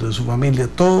suyos, de su familia.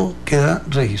 Todo queda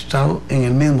registrado en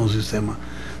el mismo sistema.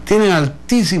 Tienen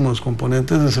altísimos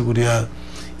componentes de seguridad.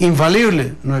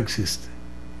 Infalible no existe.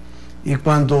 Y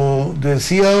cuando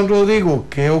decía don Rodrigo,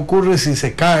 ¿qué ocurre si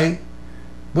se cae?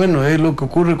 Bueno, es lo que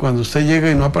ocurre cuando usted llega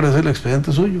y no aparece el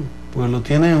expediente suyo, porque lo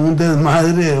tiene en un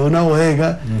desmadre de una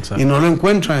bodega. Exacto. Y no lo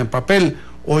encuentran en papel,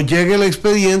 o llegue el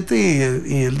expediente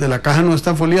y el de la caja no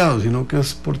está foliado, sino que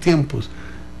es por tiempos,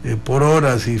 por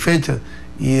horas y fechas,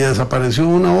 y desapareció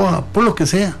una hoja, por lo que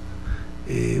sea.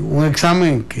 Un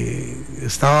examen que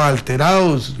estaba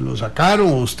alterado, lo sacaron,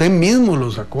 o usted mismo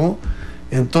lo sacó.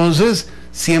 Entonces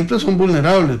siempre son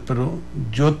vulnerables, pero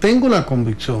yo tengo la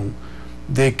convicción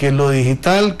de que lo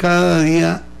digital cada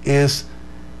día es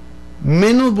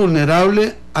menos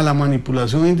vulnerable a la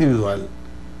manipulación individual.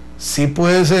 Sí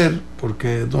puede ser,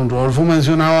 porque don Rodolfo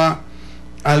mencionaba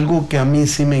algo que a mí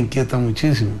sí me inquieta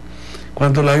muchísimo.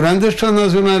 Cuando las grandes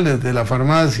transnacionales de la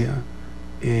farmacia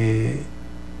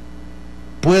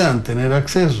puedan tener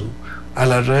acceso a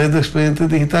las redes de expedientes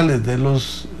digitales de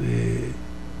los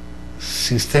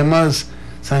sistemas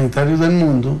sanitarios del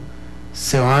mundo,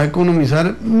 se van a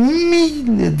economizar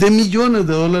miles de millones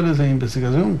de dólares en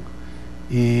investigación,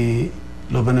 y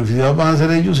los beneficiados van a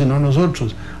ser ellos y no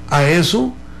nosotros. A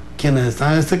eso quienes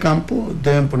están en este campo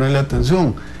deben ponerle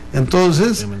atención.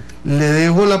 Entonces le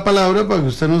dejo la palabra para que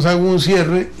usted nos haga un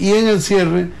cierre, y en el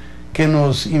cierre que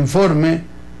nos informe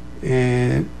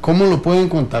cómo lo pueden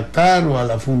contactar, o a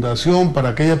la Fundación, para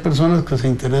aquellas personas que se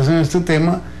interesen en este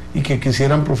tema y que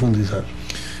quisieran profundizar.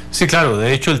 Sí, claro,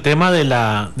 de hecho el tema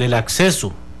del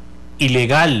acceso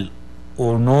ilegal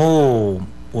o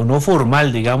no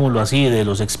formal, digámoslo así, de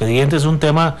los expedientes es un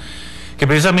tema que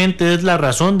precisamente es la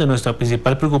razón de nuestra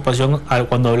principal preocupación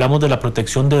cuando hablamos de la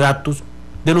protección de datos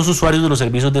de los usuarios de los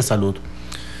servicios de salud.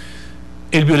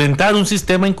 El violentar un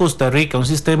sistema en Costa Rica, un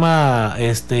sistema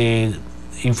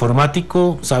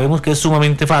informático, sabemos que es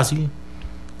sumamente fácil.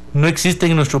 No existe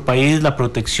en nuestro país la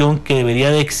protección que debería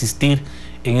de existir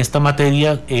en esta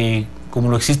materia como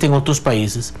lo existe en otros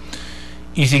países,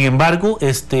 y sin embargo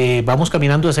vamos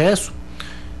caminando hacia eso.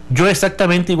 Yo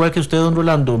exactamente igual que usted, don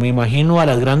Rolando, me imagino a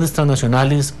las grandes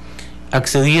transnacionales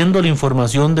accediendo a la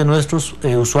información de nuestros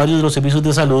usuarios de los servicios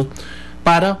de salud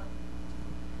para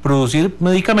producir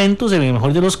medicamentos en el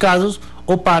mejor de los casos,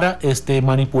 o para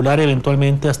manipular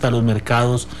eventualmente hasta los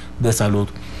mercados de salud.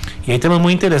 Y hay temas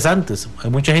muy interesantes.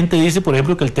 Hay mucha gente que dice, por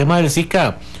ejemplo, que el tema del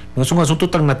Zika no es un asunto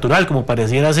tan natural como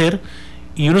pareciera ser,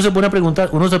 y uno se pone a preguntar,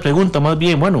 uno se pregunta más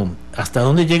bien, bueno, ¿hasta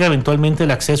dónde llega eventualmente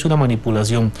el acceso a una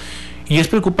manipulación? Y es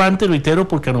preocupante, reitero,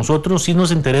 porque a nosotros sí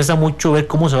nos interesa mucho ver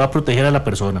cómo se va a proteger a la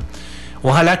persona.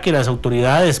 Ojalá que las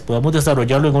autoridades, podamos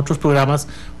desarrollarlo en otros programas,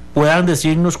 puedan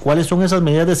decirnos cuáles son esas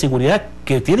medidas de seguridad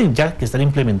que tienen ya que estar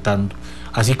implementando,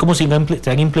 así como se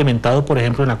han implementado, por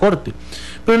ejemplo, en la Corte.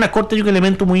 Pero en la Corte hay un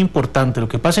elemento muy importante. Lo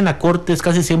que pasa en la Corte es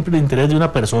casi siempre el interés de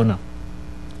una persona,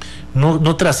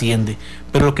 no trasciende,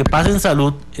 pero lo que pasa en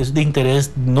salud es de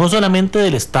interés no solamente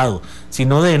del Estado,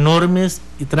 sino de enormes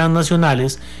y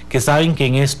transnacionales que saben que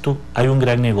en esto hay un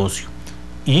gran negocio,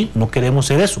 y no queremos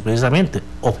ser eso, precisamente,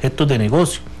 objetos de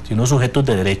negocio, sino sujetos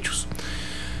de derechos.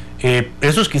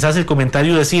 Eso es quizás el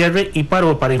comentario de cierre. Y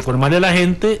para informarle a la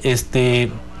gente,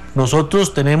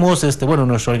 nosotros tenemos, bueno,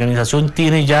 nuestra organización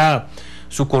tiene ya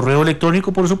su correo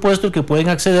electrónico, por supuesto, el que pueden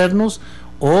accedernos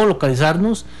o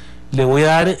localizarnos. Le voy a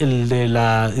dar el de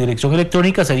la dirección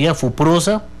electrónica, sería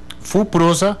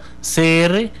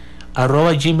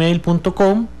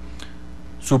fuprosacr@gmail.com,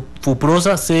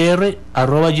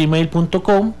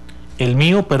 fuprosacr@gmail.com, el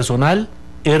mío personal,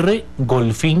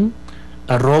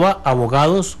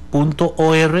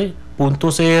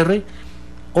 rgolfin@abogados.or.cr,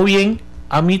 o bien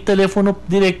a mi teléfono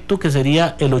directo, que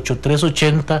sería el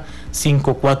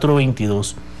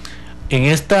 8380-5422. En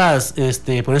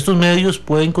por estos medios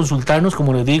pueden consultarnos.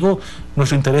 Como les digo,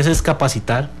 nuestro interés es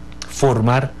capacitar,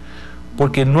 formar,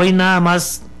 porque no hay nada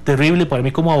más terrible para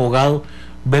mí como abogado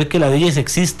ver que las leyes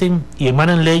existen y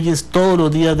emanan leyes todos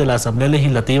los días de la Asamblea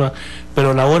Legislativa,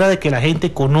 pero a la hora de que la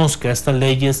gente conozca estas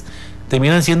leyes,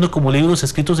 terminan siendo como libros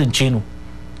escritos en chino.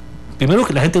 Primero,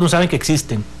 que la gente no sabe que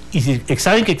existen, y si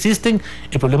saben que existen,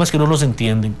 el problema es que no los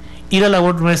entienden. Y la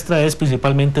labor nuestra es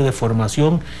principalmente de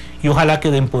formación y ojalá que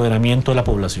de empoderamiento de la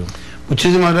población.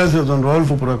 Muchísimas gracias, don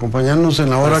Rodolfo, por acompañarnos en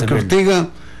la Hora que Ortiga.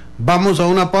 Vamos a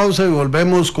una pausa y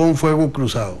volvemos con Fuego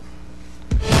Cruzado.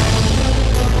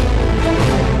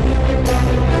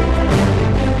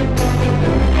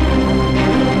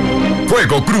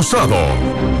 Fuego Cruzado,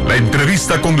 la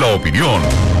entrevista con la opinión.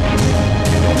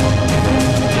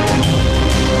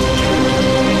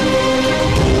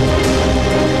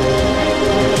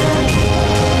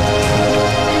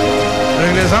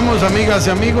 Regresamos, amigas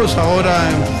y amigos, ahora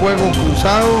en Fuego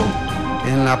Cruzado,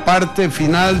 en la parte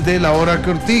final de la Hora que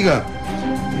Ortiga.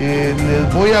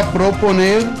 Les voy a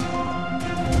proponer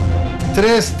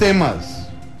 3 temas.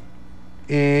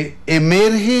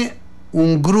 Emerge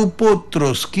un grupo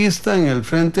trotskista en el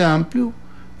Frente Amplio.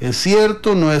 ¿Es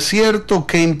cierto? ¿No es cierto?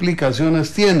 ¿Qué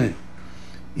implicaciones tiene?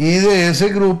 y de ese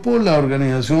grupo la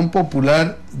Organización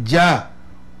Popular Ya,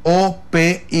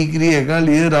 OPY,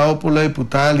 liderado por la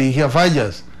diputada Ligia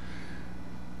Fallas.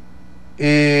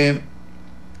 El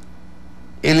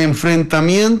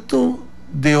enfrentamiento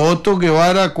de Otto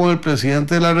Guevara con el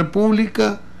presidente de la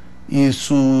República y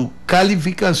su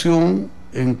calificación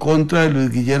en contra de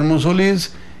Luis Guillermo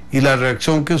Solís y la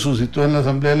reacción que suscitó en la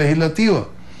Asamblea Legislativa.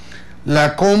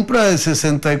 La compra de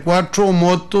 64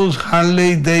 motos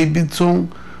Harley Davidson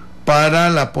para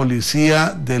la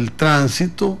Policía del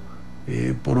Tránsito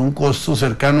por un costo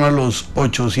cercano a los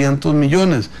 800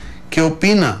 millones. ¿Qué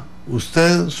opina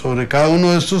usted sobre cada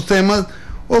uno de estos temas?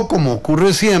 O, como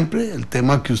ocurre siempre, el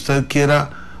tema que usted quiera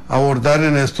abordar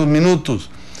en estos minutos.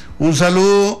 Un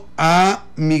saludo a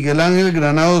Miguel Ángel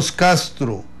Granados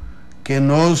Castro, que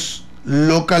nos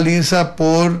localiza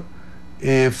por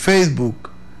Facebook.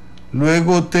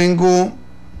 Luego tengo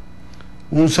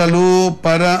un saludo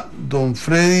para don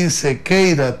Freddy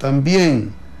Sequeira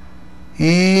también,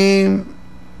 y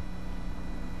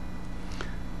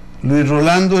Luis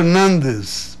Rolando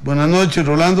Hernández. Buenas noches,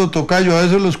 Rolando Tocayo. A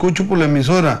veces lo escucho por la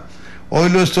emisora, hoy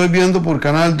lo estoy viendo por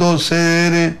Canal 2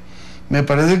 CDR. Me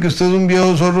parece que usted es un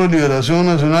viejo zorro de Liberación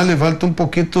Nacional, le falta un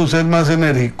poquito ser más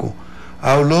enérgico.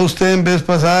 Habló usted en vez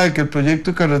pasada de que el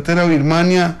proyecto de carretera a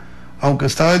Birmania, aunque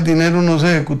estaba el dinero, no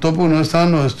se ejecutó porque no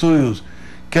estaban los estudios.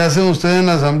 ¿Qué hacen ustedes en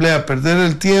la Asamblea? ¿Perder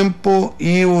el tiempo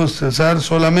y bostezar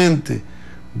solamente?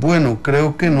 Bueno,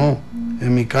 creo que no.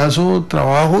 En mi caso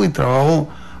trabajo, y trabajo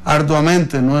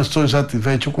arduamente, no estoy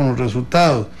satisfecho con los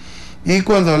resultados. Y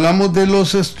cuando hablamos de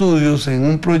los estudios en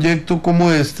un proyecto como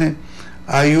este,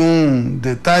 hay un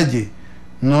detalle: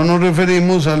 no nos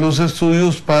referimos a los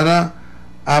estudios para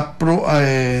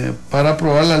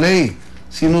aprobar la ley,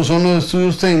 sino son los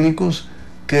estudios técnicos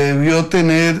que debió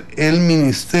tener el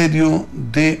Ministerio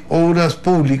de Obras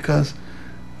Públicas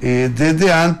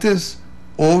desde antes,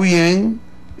 o bien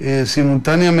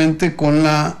simultáneamente con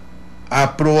la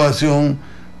aprobación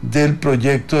del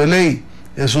proyecto de ley.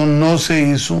 Eso no se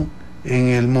hizo en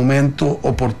el momento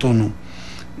oportuno.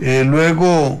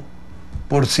 Luego,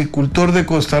 Porcicultor de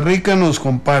Costa Rica nos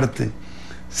comparte: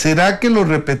 ¿será que lo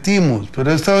repetimos?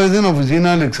 Pero esta vez en la oficina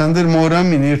de Alexander Mora,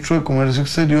 ministro de Comercio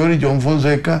Exterior, y John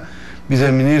Fonseca,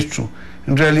 viceministro.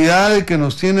 En realidad, el que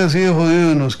nos tiene así de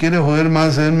jodido y nos quiere joder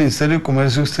más es el Ministerio de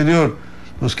Comercio Exterior.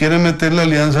 Nos quiere meter la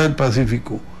Alianza del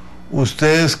Pacífico.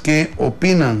 ¿Ustedes qué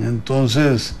opinan?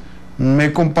 Entonces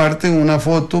me comparten una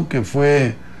foto que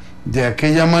fue de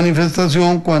aquella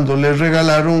manifestación cuando le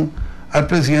regalaron al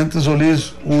presidente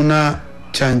Solís una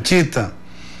chanchita.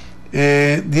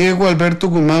 Diego Alberto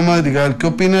Guzmán Madrigal: ¿qué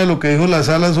opina de lo que dijo la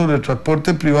sala sobre el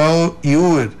transporte privado y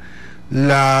Uber?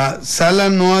 La sala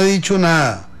no ha dicho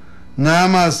nada, nada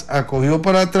más acogió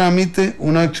para trámite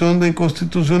una acción de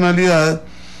inconstitucionalidad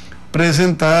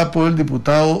presentada por el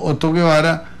diputado Otto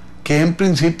Guevara, que en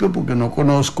principio, porque no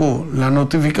conozco la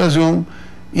notificación,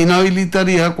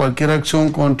 inhabilitaría cualquier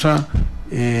acción contra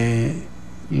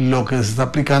lo que se está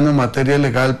aplicando en materia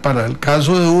legal para el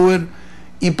caso de Uber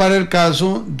y para el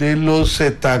caso de los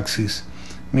taxis.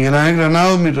 Miguel Ángel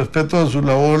Granados: mi respeto a su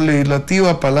labor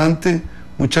legislativa, pa'lante.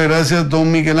 Muchas gracias,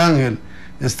 don Miguel Ángel.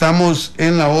 Estamos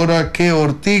en la hora que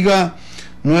Ortiga,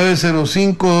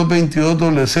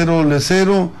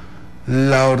 905-222-0000,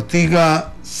 la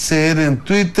Ortiga CR en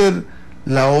Twitter,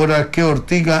 la hora que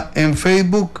Ortiga en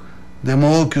Facebook, de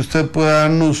modo que usted pueda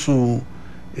darnos su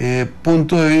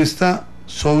punto de vista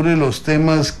sobre los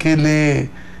temas que le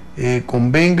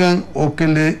convengan o que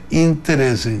le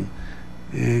interesen.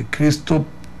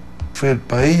 Christopher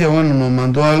Padilla, bueno, nos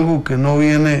mandó algo que no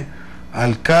viene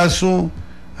al caso.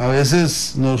 A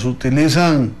veces nos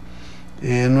utilizan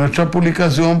nuestra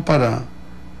publicación para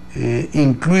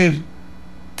incluir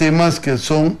temas que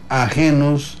son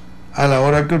ajenos a la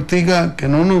hora que Ortiga, que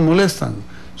no nos molestan,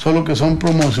 solo que son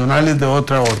promocionales de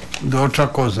otra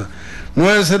cosa.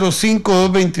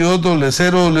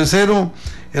 905-222-0000,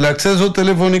 el acceso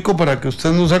telefónico para que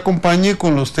usted nos acompañe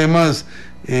con los temas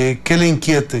que le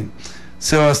inquieten.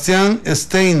 Sebastián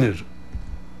Steiner: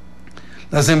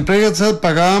 las empresas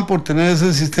pagaban por tener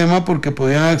ese sistema porque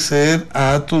podían acceder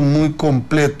a datos muy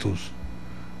completos.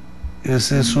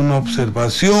 Esa es una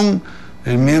observación.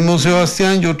 El mismo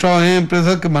Sebastián: yo trabajé en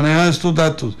empresas que manejan estos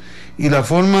datos y la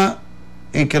forma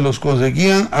en que los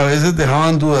conseguían a veces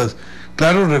dejaban dudas.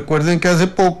 Claro, recuerden que hace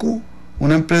poco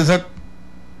una empresa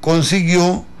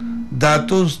consiguió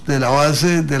datos de la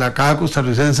base de la Caja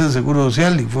Costarricense de Seguro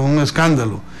Social y fue un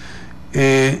escándalo.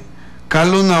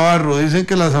 Carlos Navarro: dicen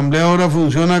que la Asamblea ahora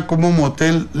funciona como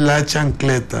motel La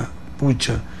Chancleta.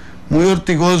 Pucha, muy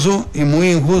ortigoso y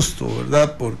muy injusto,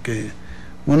 ¿verdad? Porque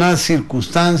una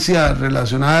circunstancia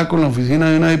relacionada con la oficina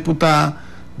de una diputada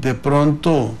de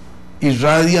pronto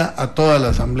irradia a toda la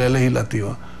Asamblea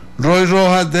Legislativa. Roy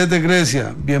Rojas desde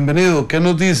Grecia, bienvenido, ¿qué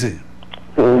nos dice?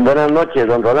 Buenas noches,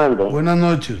 don Rolando. Buenas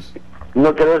noches.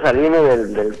 No quiero salirme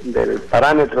del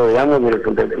parámetro, digamos,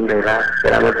 de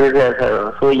la noticia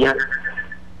esa suya.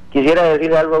 Quisiera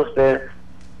decirle algo a usted,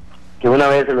 que una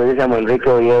vez se lo dice a Manrique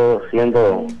Oviedo,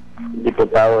 siendo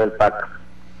diputado del PAC.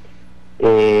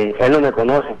 Él no me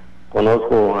conoce,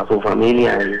 conozco a su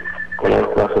familia y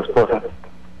conozco a su esposa.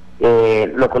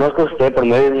 Lo conozco a usted por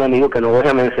medio de un amigo que no voy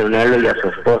a mencionarlo, y a su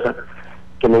esposa,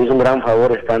 que me hizo un gran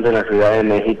favor estando en la Ciudad de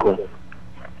México.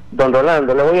 Don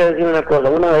Rolando, le voy a decir una cosa,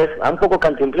 una vez, un poco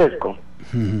cantinflesco,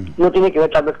 no tiene que ver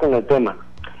tal vez con el tema.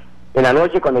 En la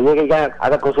noche, cuando llegue ya,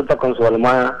 haga consulta con su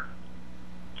almohada.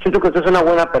 Siento que usted es una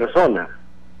buena persona.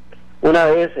 Una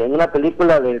vez, en una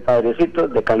película del Padrecito,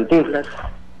 de Cantinflas,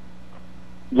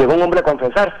 llegó un hombre a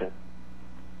confesarse,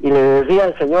 y le decía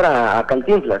al señor a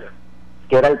Cantinflas,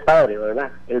 que era el padre, ¿verdad?,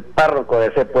 el párroco de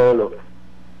ese pueblo,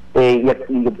 y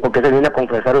 ¿por qué se viene a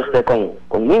confesar usted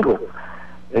conmigo?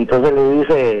 Entonces le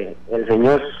dice el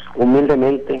señor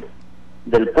humildemente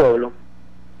del pueblo,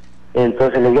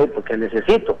 entonces le digo, porque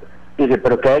necesito. Dice,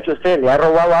 ¿pero qué ha hecho usted? ¿Le ha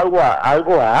robado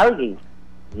algo a alguien?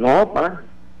 No, pa,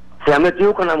 se ha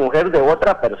metido con la mujer de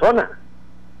otra persona,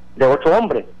 de otro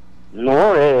hombre.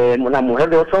 No, la mujer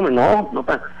de otro hombre, no,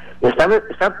 pa.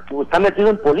 Está metido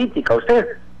en política usted.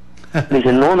 Le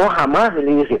dice, no, jamás. Y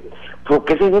le dice, ¿por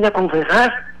qué se viene a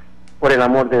confesar? Por el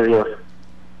amor de Dios.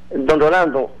 Don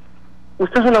Rolando,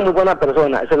 usted es una muy buena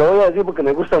persona, se lo voy a decir porque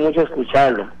me gusta mucho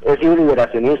escucharlo. He sido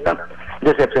liberacionista,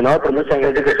 decepcionado por mucha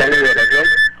gente que está en liberación,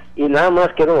 y nada más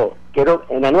quiero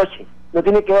en la noche, no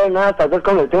tiene que ver nada tal vez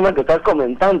con el tema que estás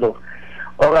comentando.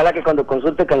 Ojalá que cuando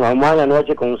consulte con la mamá en la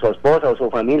noche, con su esposa o su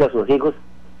familia, sus hijos,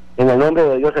 en el nombre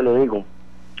de Dios se lo digo,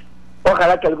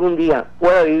 ojalá que algún día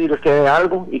pueda vivir usted de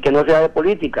algo y que no sea de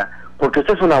política, porque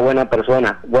usted es una buena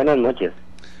persona. Buenas noches.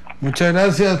 Muchas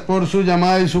gracias por su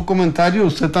llamada y su comentario.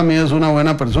 Usted también es una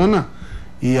buena persona.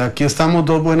 Y aquí estamos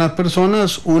dos buenas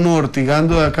personas, uno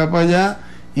ortigando de acá para allá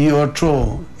y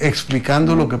otro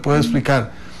explicando lo que puede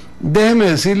explicar. Déjeme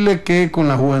decirle que con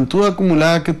la juventud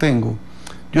acumulada que tengo,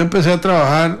 yo empecé a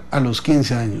trabajar a los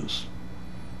 15 años.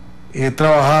 He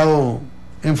trabajado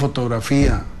en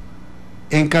fotografía,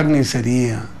 en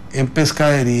carnicería, en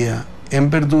pescadería,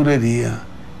 en verdurería,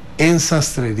 en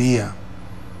sastrería,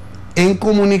 en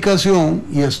comunicación,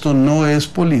 y esto no es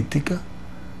política.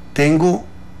 Tengo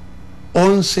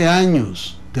 11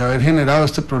 años de haber generado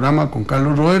este programa con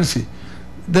Carlos Roversi,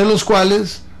 de los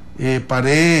cuales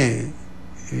paré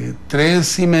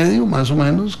 3 y medio más o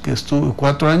menos,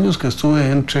 4 años que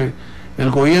estuve entre el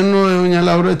gobierno de doña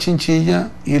Laura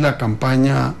Chinchilla y la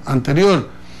campaña anterior.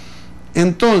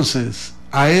 Entonces,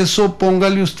 a eso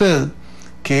póngale usted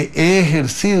que he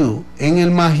ejercido en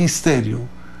el magisterio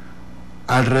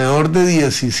alrededor de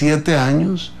 17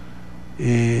 años.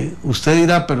 Usted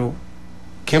dirá, pero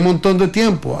qué montón de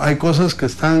tiempo, hay cosas que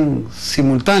están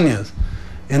simultáneas.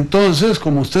 Entonces,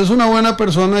 como usted es una buena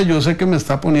persona, yo sé que me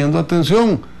está poniendo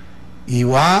atención y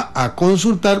va a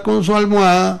consultar con su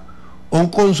almohada o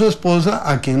con su esposa,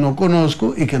 a quien no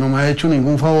conozco y que no me ha hecho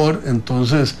ningún favor.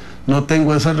 Entonces no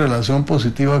tengo esa relación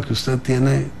positiva que usted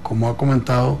tiene, como ha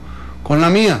comentado, con la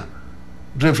mía.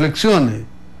 Reflexione.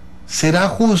 ¿Será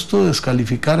justo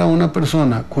descalificar a una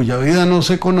persona cuya vida no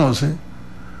se conoce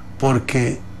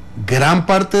porque gran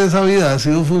parte de esa vida ha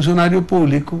sido funcionario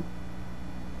público,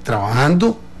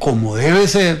 trabajando como debe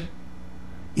ser,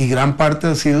 y gran parte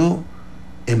ha sido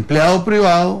empleado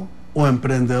privado o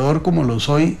emprendedor como lo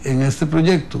soy en este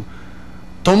proyecto?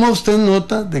 Toma usted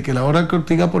nota de que la hora que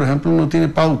Ortiga, por ejemplo, no tiene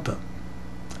pauta.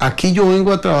 Aquí yo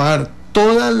vengo a trabajar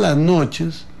todas las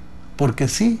noches porque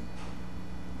sí,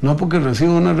 no porque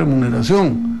recibo una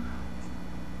remuneración.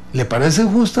 ¿Le parece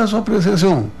justa su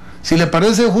apreciación? Si le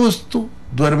parece justo,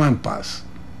 duerma en paz.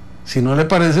 Si no le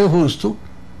parece justo,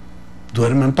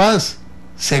 duerma en paz.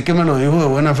 Sé que me lo dijo de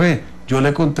buena fe, yo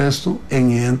le contesto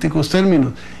en idénticos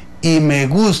términos. Y me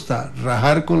gusta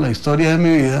rajar con la historia de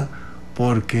mi vida,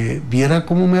 porque viera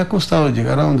cómo me ha costado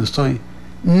llegar a donde estoy.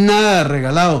 Nada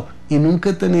regalado, y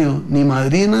nunca he tenido ni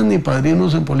madrinas ni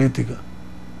padrinos en política.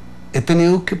 He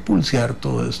tenido que pulsear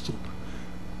todo esto.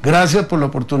 Gracias por la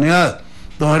oportunidad.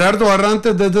 Don Gerardo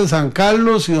Barrantes desde San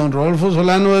Carlos y don Rodolfo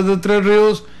Solano desde Tres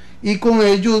Ríos, y con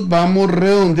ellos vamos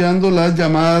redondeando las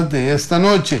llamadas de esta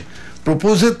noche.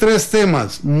 Propuse 3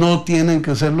 temas, no tienen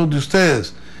que ser los de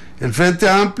ustedes. El Frente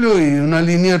Amplio y una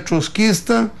línea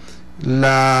trotskista,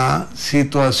 la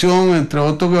situación entre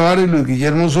Otto Guevara y Luis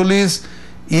Guillermo Solís,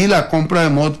 y la compra de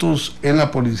motos en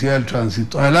la Policía del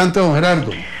Tránsito. Adelante, don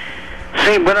Gerardo.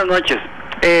 Sí, buenas noches.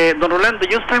 Don Rolando,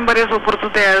 yo estoy en varias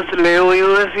oportunidades, le he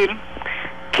oído decir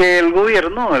que el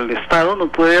gobierno, el Estado, no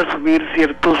puede asumir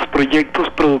ciertos proyectos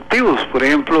productivos, por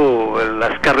ejemplo,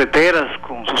 las carreteras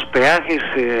con sus peajes,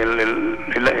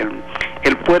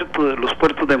 el puerto, los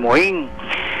puertos de Moín,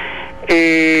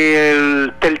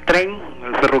 el tren,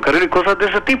 el ferrocarril y cosas de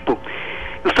ese tipo.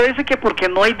 Usted dice que porque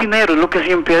no hay dinero, es lo que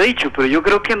siempre ha dicho, pero yo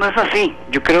creo que no es así.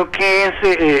 Yo creo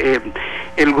que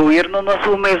el gobierno no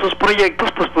asume esos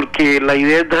proyectos pues porque la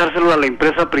idea es dejárselo a la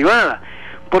empresa privada,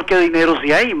 porque dinero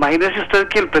sí hay. Imagínese usted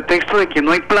que el pretexto de que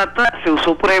no hay plata se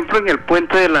usó, por ejemplo, en el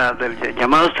puente del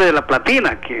llamado de la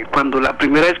Platina, que cuando la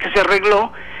primera vez que se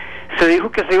arregló, se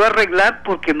dijo que se iba a arreglar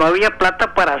porque no había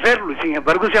plata para hacerlo, y sin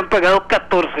embargo se han pagado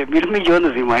 14.000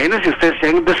 millones, imagínense ustedes, se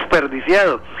han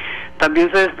desperdiciado.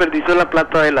 También se desperdició la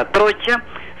plata de la trocha,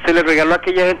 se le regaló a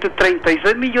aquella gente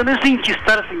 36 millones sin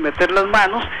chistar, sin meter las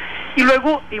manos, y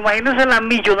luego imagínense la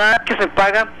millonada que se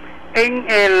paga en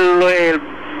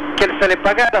que se le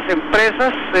paga a las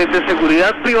empresas de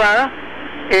seguridad privada,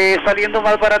 saliendo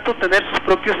más barato tener sus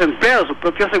propios empleados, su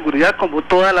propia seguridad, como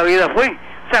toda la vida fue.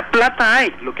 O sea, plata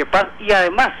hay, lo que pasa, y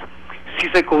además, si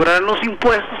se cobraran los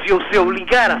impuestos, si se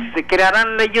obligara, si se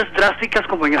crearan leyes drásticas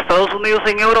como en Estados Unidos,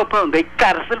 en Europa, donde hay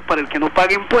cárcel para el que no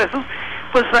pague impuestos,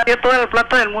 pues haría toda la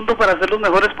plata del mundo para hacer los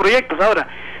mejores proyectos. Ahora,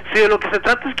 si de lo que se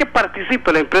trata es que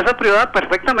participe la empresa privada,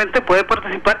 perfectamente puede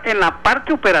participar en la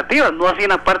parte operativa, no así en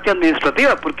la parte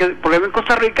administrativa, porque el problema en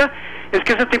Costa Rica es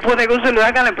que ese tipo de negocios se lo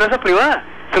dejan a la empresa privada,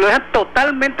 se lo dejan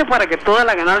totalmente para que toda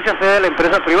la ganancia sea de la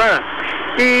empresa privada.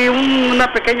 Y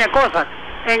una pequeña cosa,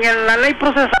 en la ley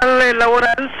procesal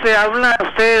laboral se habla,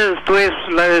 usted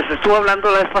estuvo hablando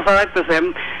la vez pasada que se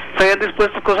habían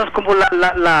dispuesto cosas como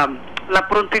la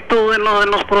prontitud en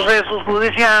los procesos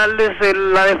judiciales,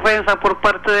 la defensa por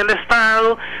parte del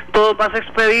Estado, todo más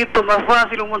expedito, más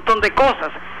fácil, un montón de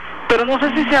cosas. Pero no sé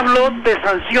si se habló de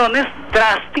sanciones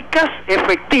drásticas,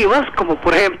 efectivas, como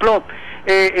por ejemplo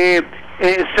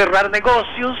cerrar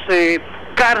negocios,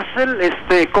 cárcel,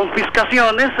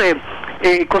 confiscaciones,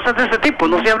 cosas de ese tipo.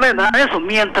 No se habla de nada de eso.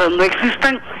 Mientras no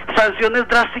existan sanciones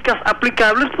drásticas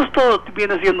aplicables, pues todo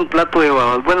viene siendo un plato de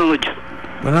babas. Buenas noches.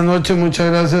 Buenas noches,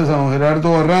 muchas gracias a don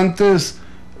Gerardo Barrantes.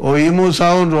 Oímos a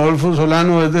don Rodolfo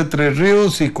Solano desde Tres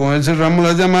Ríos y con él cerramos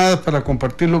las llamadas para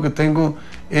compartir lo que tengo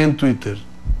en Twitter.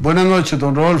 Buenas noches,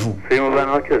 don Rodolfo. Sí, muy buenas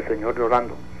noches, señor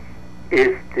Rolando.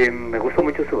 Me gusta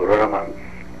mucho su programa.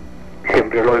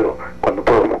 Siempre lo oigo cuando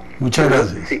puedo. Muchas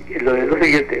gracias. Sí, lo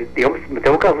siguiente, digamos, me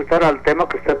tengo que ajustar al tema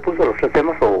que usted puso, los tres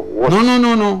temas o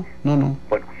No.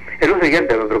 Bueno, es lo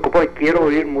siguiente, me preocupa y quiero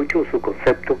oír mucho su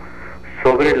concepto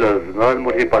sobre las nuevas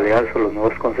municipalidades o los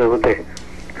nuevos consejos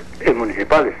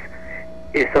municipales.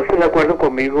 ¿Está usted de acuerdo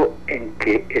conmigo en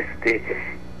que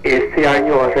este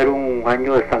año va a ser un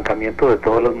año de estancamiento de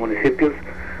todos los municipios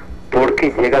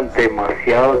porque llegan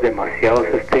demasiados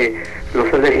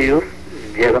los elegidos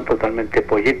llegan totalmente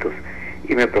pollitos,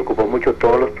 y me preocupa mucho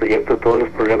todos los proyectos, todos los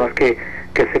problemas que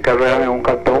se cargan en un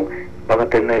cantón van a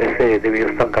tener ese debido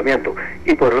estancamiento?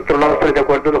 Y por otro lado estoy de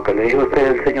acuerdo en lo que le dijo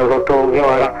usted el señor Rodolfo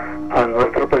Guevara a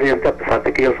nuestro presidente, a pesar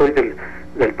de que yo soy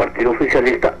del partido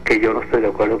oficialista, que yo no estoy de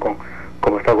acuerdo con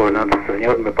cómo está gobernando este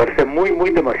señor. Me parece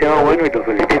muy demasiado bueno, y lo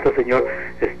felicito, señor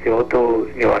Otto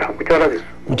Guevara. Muchas gracias.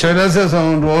 Muchas gracias a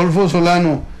don Rodolfo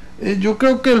Solano. Yo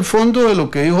creo que el fondo de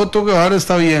lo que dijo Otto Guevara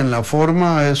está bien, la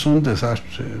forma es un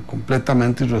desastre,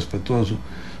 completamente irrespetuoso.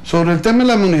 Sobre el tema de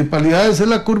las municipalidades, es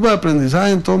la curva de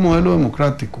aprendizaje en todo modelo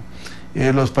democrático.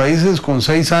 Los países con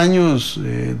 6 años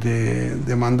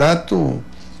de mandato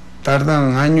tardan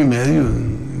 1 año y medio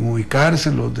en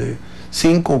ubicarse, los de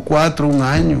 5 o 4, 1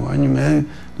 año, 1 año y medio.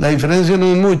 La diferencia no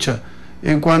es mucha.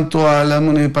 En cuanto a las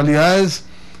municipalidades,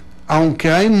 aunque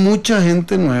hay mucha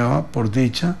gente nueva, por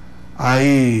dicha,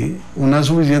 hay una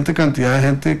suficiente cantidad de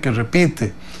gente que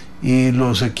repite, y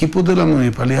los equipos de las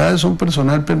municipalidades son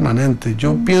personal permanente.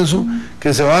 Yo pienso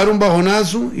que se va a dar un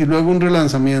bajonazo y luego un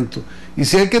relanzamiento, y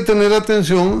sí hay que tener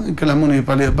atención en que las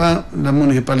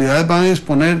municipalidades van a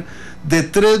disponer de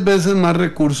 3 veces más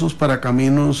recursos para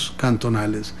caminos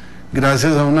cantonales,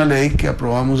 gracias a una ley que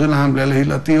aprobamos en la Asamblea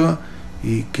Legislativa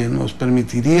y que nos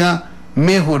permitiría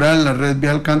mejorar la red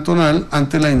vial cantonal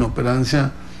ante la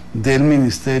inoperancia del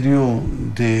Ministerio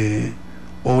de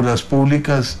Obras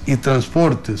Públicas y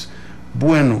Transportes.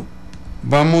 Bueno,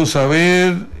 vamos a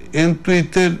ver en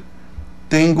Twitter,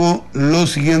 tengo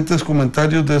los siguientes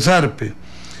comentarios de Sarpe.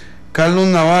 Carlos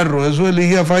Navarro, eso de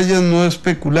Ligia Fallas no es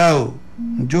peculado.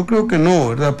 Yo creo que no,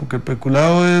 ¿verdad? Porque el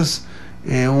peculado es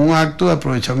un acto de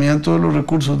aprovechamiento de los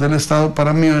recursos del Estado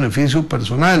para mi beneficio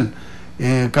personal.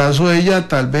 En el caso de ella,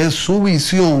 tal vez su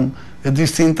visión es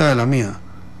distinta de la mía,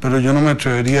 pero yo no me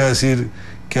atrevería a decir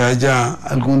que haya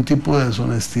algún tipo de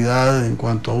deshonestidad en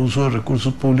cuanto a uso de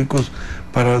recursos públicos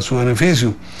para su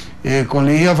beneficio. Con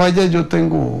Ligia Falla yo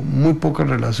tengo muy poca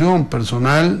relación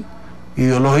personal,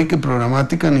 ideológica y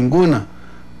programática ninguna,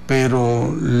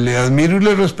 pero le admiro y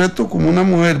le respeto como una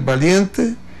mujer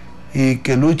valiente y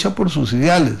que lucha por sus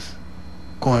ideales,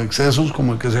 con excesos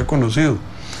como el que se ha conocido.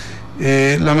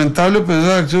 Lamentable, pues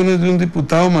esas acciones de un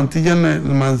diputado mancilla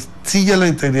la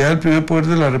integridad del primer poder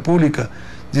de la República,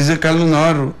 dice Carlos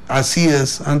Navarro. Así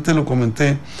es, antes lo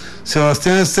comenté.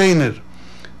 Sebastián Steiner: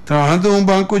 trabajando en un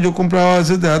banco yo compraba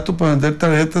bases de datos para vender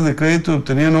tarjetas de crédito y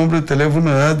obtenía nombre,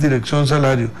 teléfono, edad, dirección,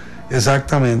 salario.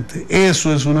 Exactamente,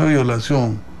 eso es una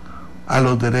violación a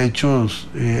los derechos,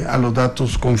 a los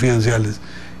datos confidenciales,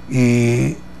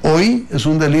 y hoy es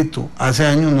un delito, hace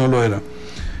años no lo era.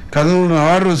 Carlos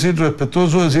Navarro: es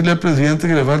irrespetuoso decirle al presidente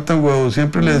que le faltan huevos.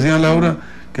 Siempre le decía a Laura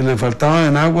que le faltaban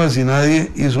enaguas y nadie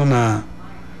hizo nada.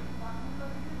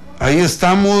 Ahí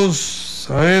estamos,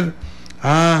 a ver,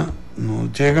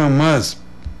 nos llegan más.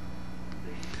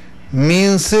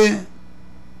 Mince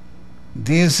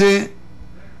dice: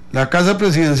 la Casa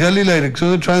Presidencial y la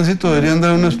Dirección de Tránsito deberían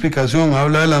dar una explicación.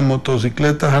 Habla de las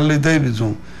motocicletas Harley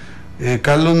Davidson.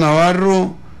 Carlos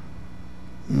Navarro: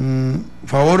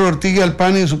 favor Ortiga al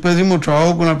PAN y su pésimo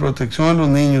trabajo con la protección a los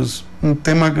niños. Un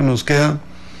tema que nos queda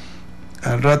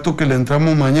al rato que le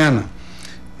entramos mañana.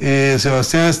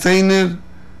 Sebastián Steiner: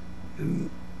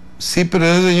 sí, pero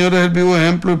ese señor es el vivo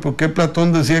ejemplo de por qué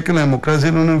Platón decía que la democracia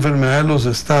era una enfermedad de los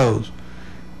estados.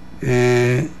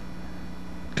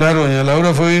 Claro, doña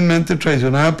Laura fue vilmente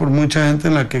traicionada por mucha gente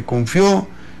en la que confió.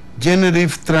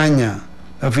 Generif Traña: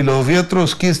 la filosofía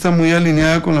trotskista muy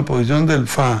alineada con la posición del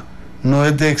FA, no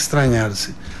es de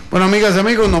extrañarse. Bueno, amigas y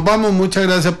amigos, nos vamos. Muchas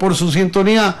gracias por su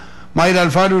sintonía. Mayra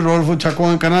Alfaro y Rodolfo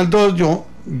Chacón en Canal 2. Yo,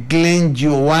 Glenn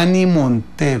Giovanni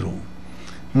Montero,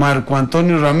 Marco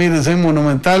Antonio Ramírez en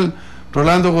Monumental,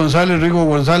 Rolando González, Rigo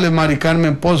González, Mari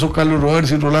Carmen Pozo, Carlos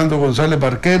Roberts y Rolando González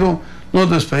Barquero. Nos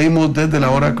despedimos desde la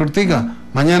Hora de Ortiga.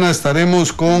 Mañana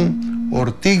estaremos con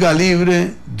Ortiga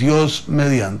Libre, Dios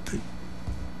mediante.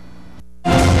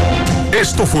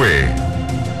 Esto fue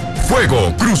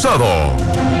Fuego Cruzado.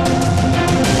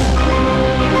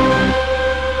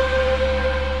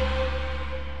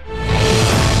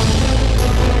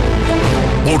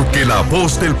 Porque la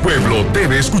voz del pueblo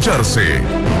debe escucharse.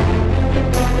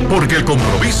 Porque el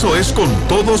compromiso es con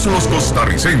todos los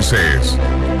costarricenses.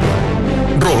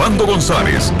 Rolando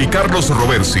González y Carlos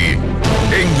Roversi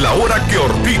en La Hora que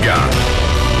Ortiga.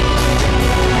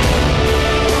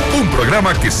 Un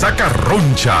programa que saca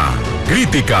roncha,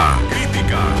 crítica,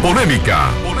 polémica,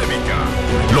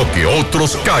 lo que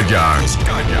otros callan.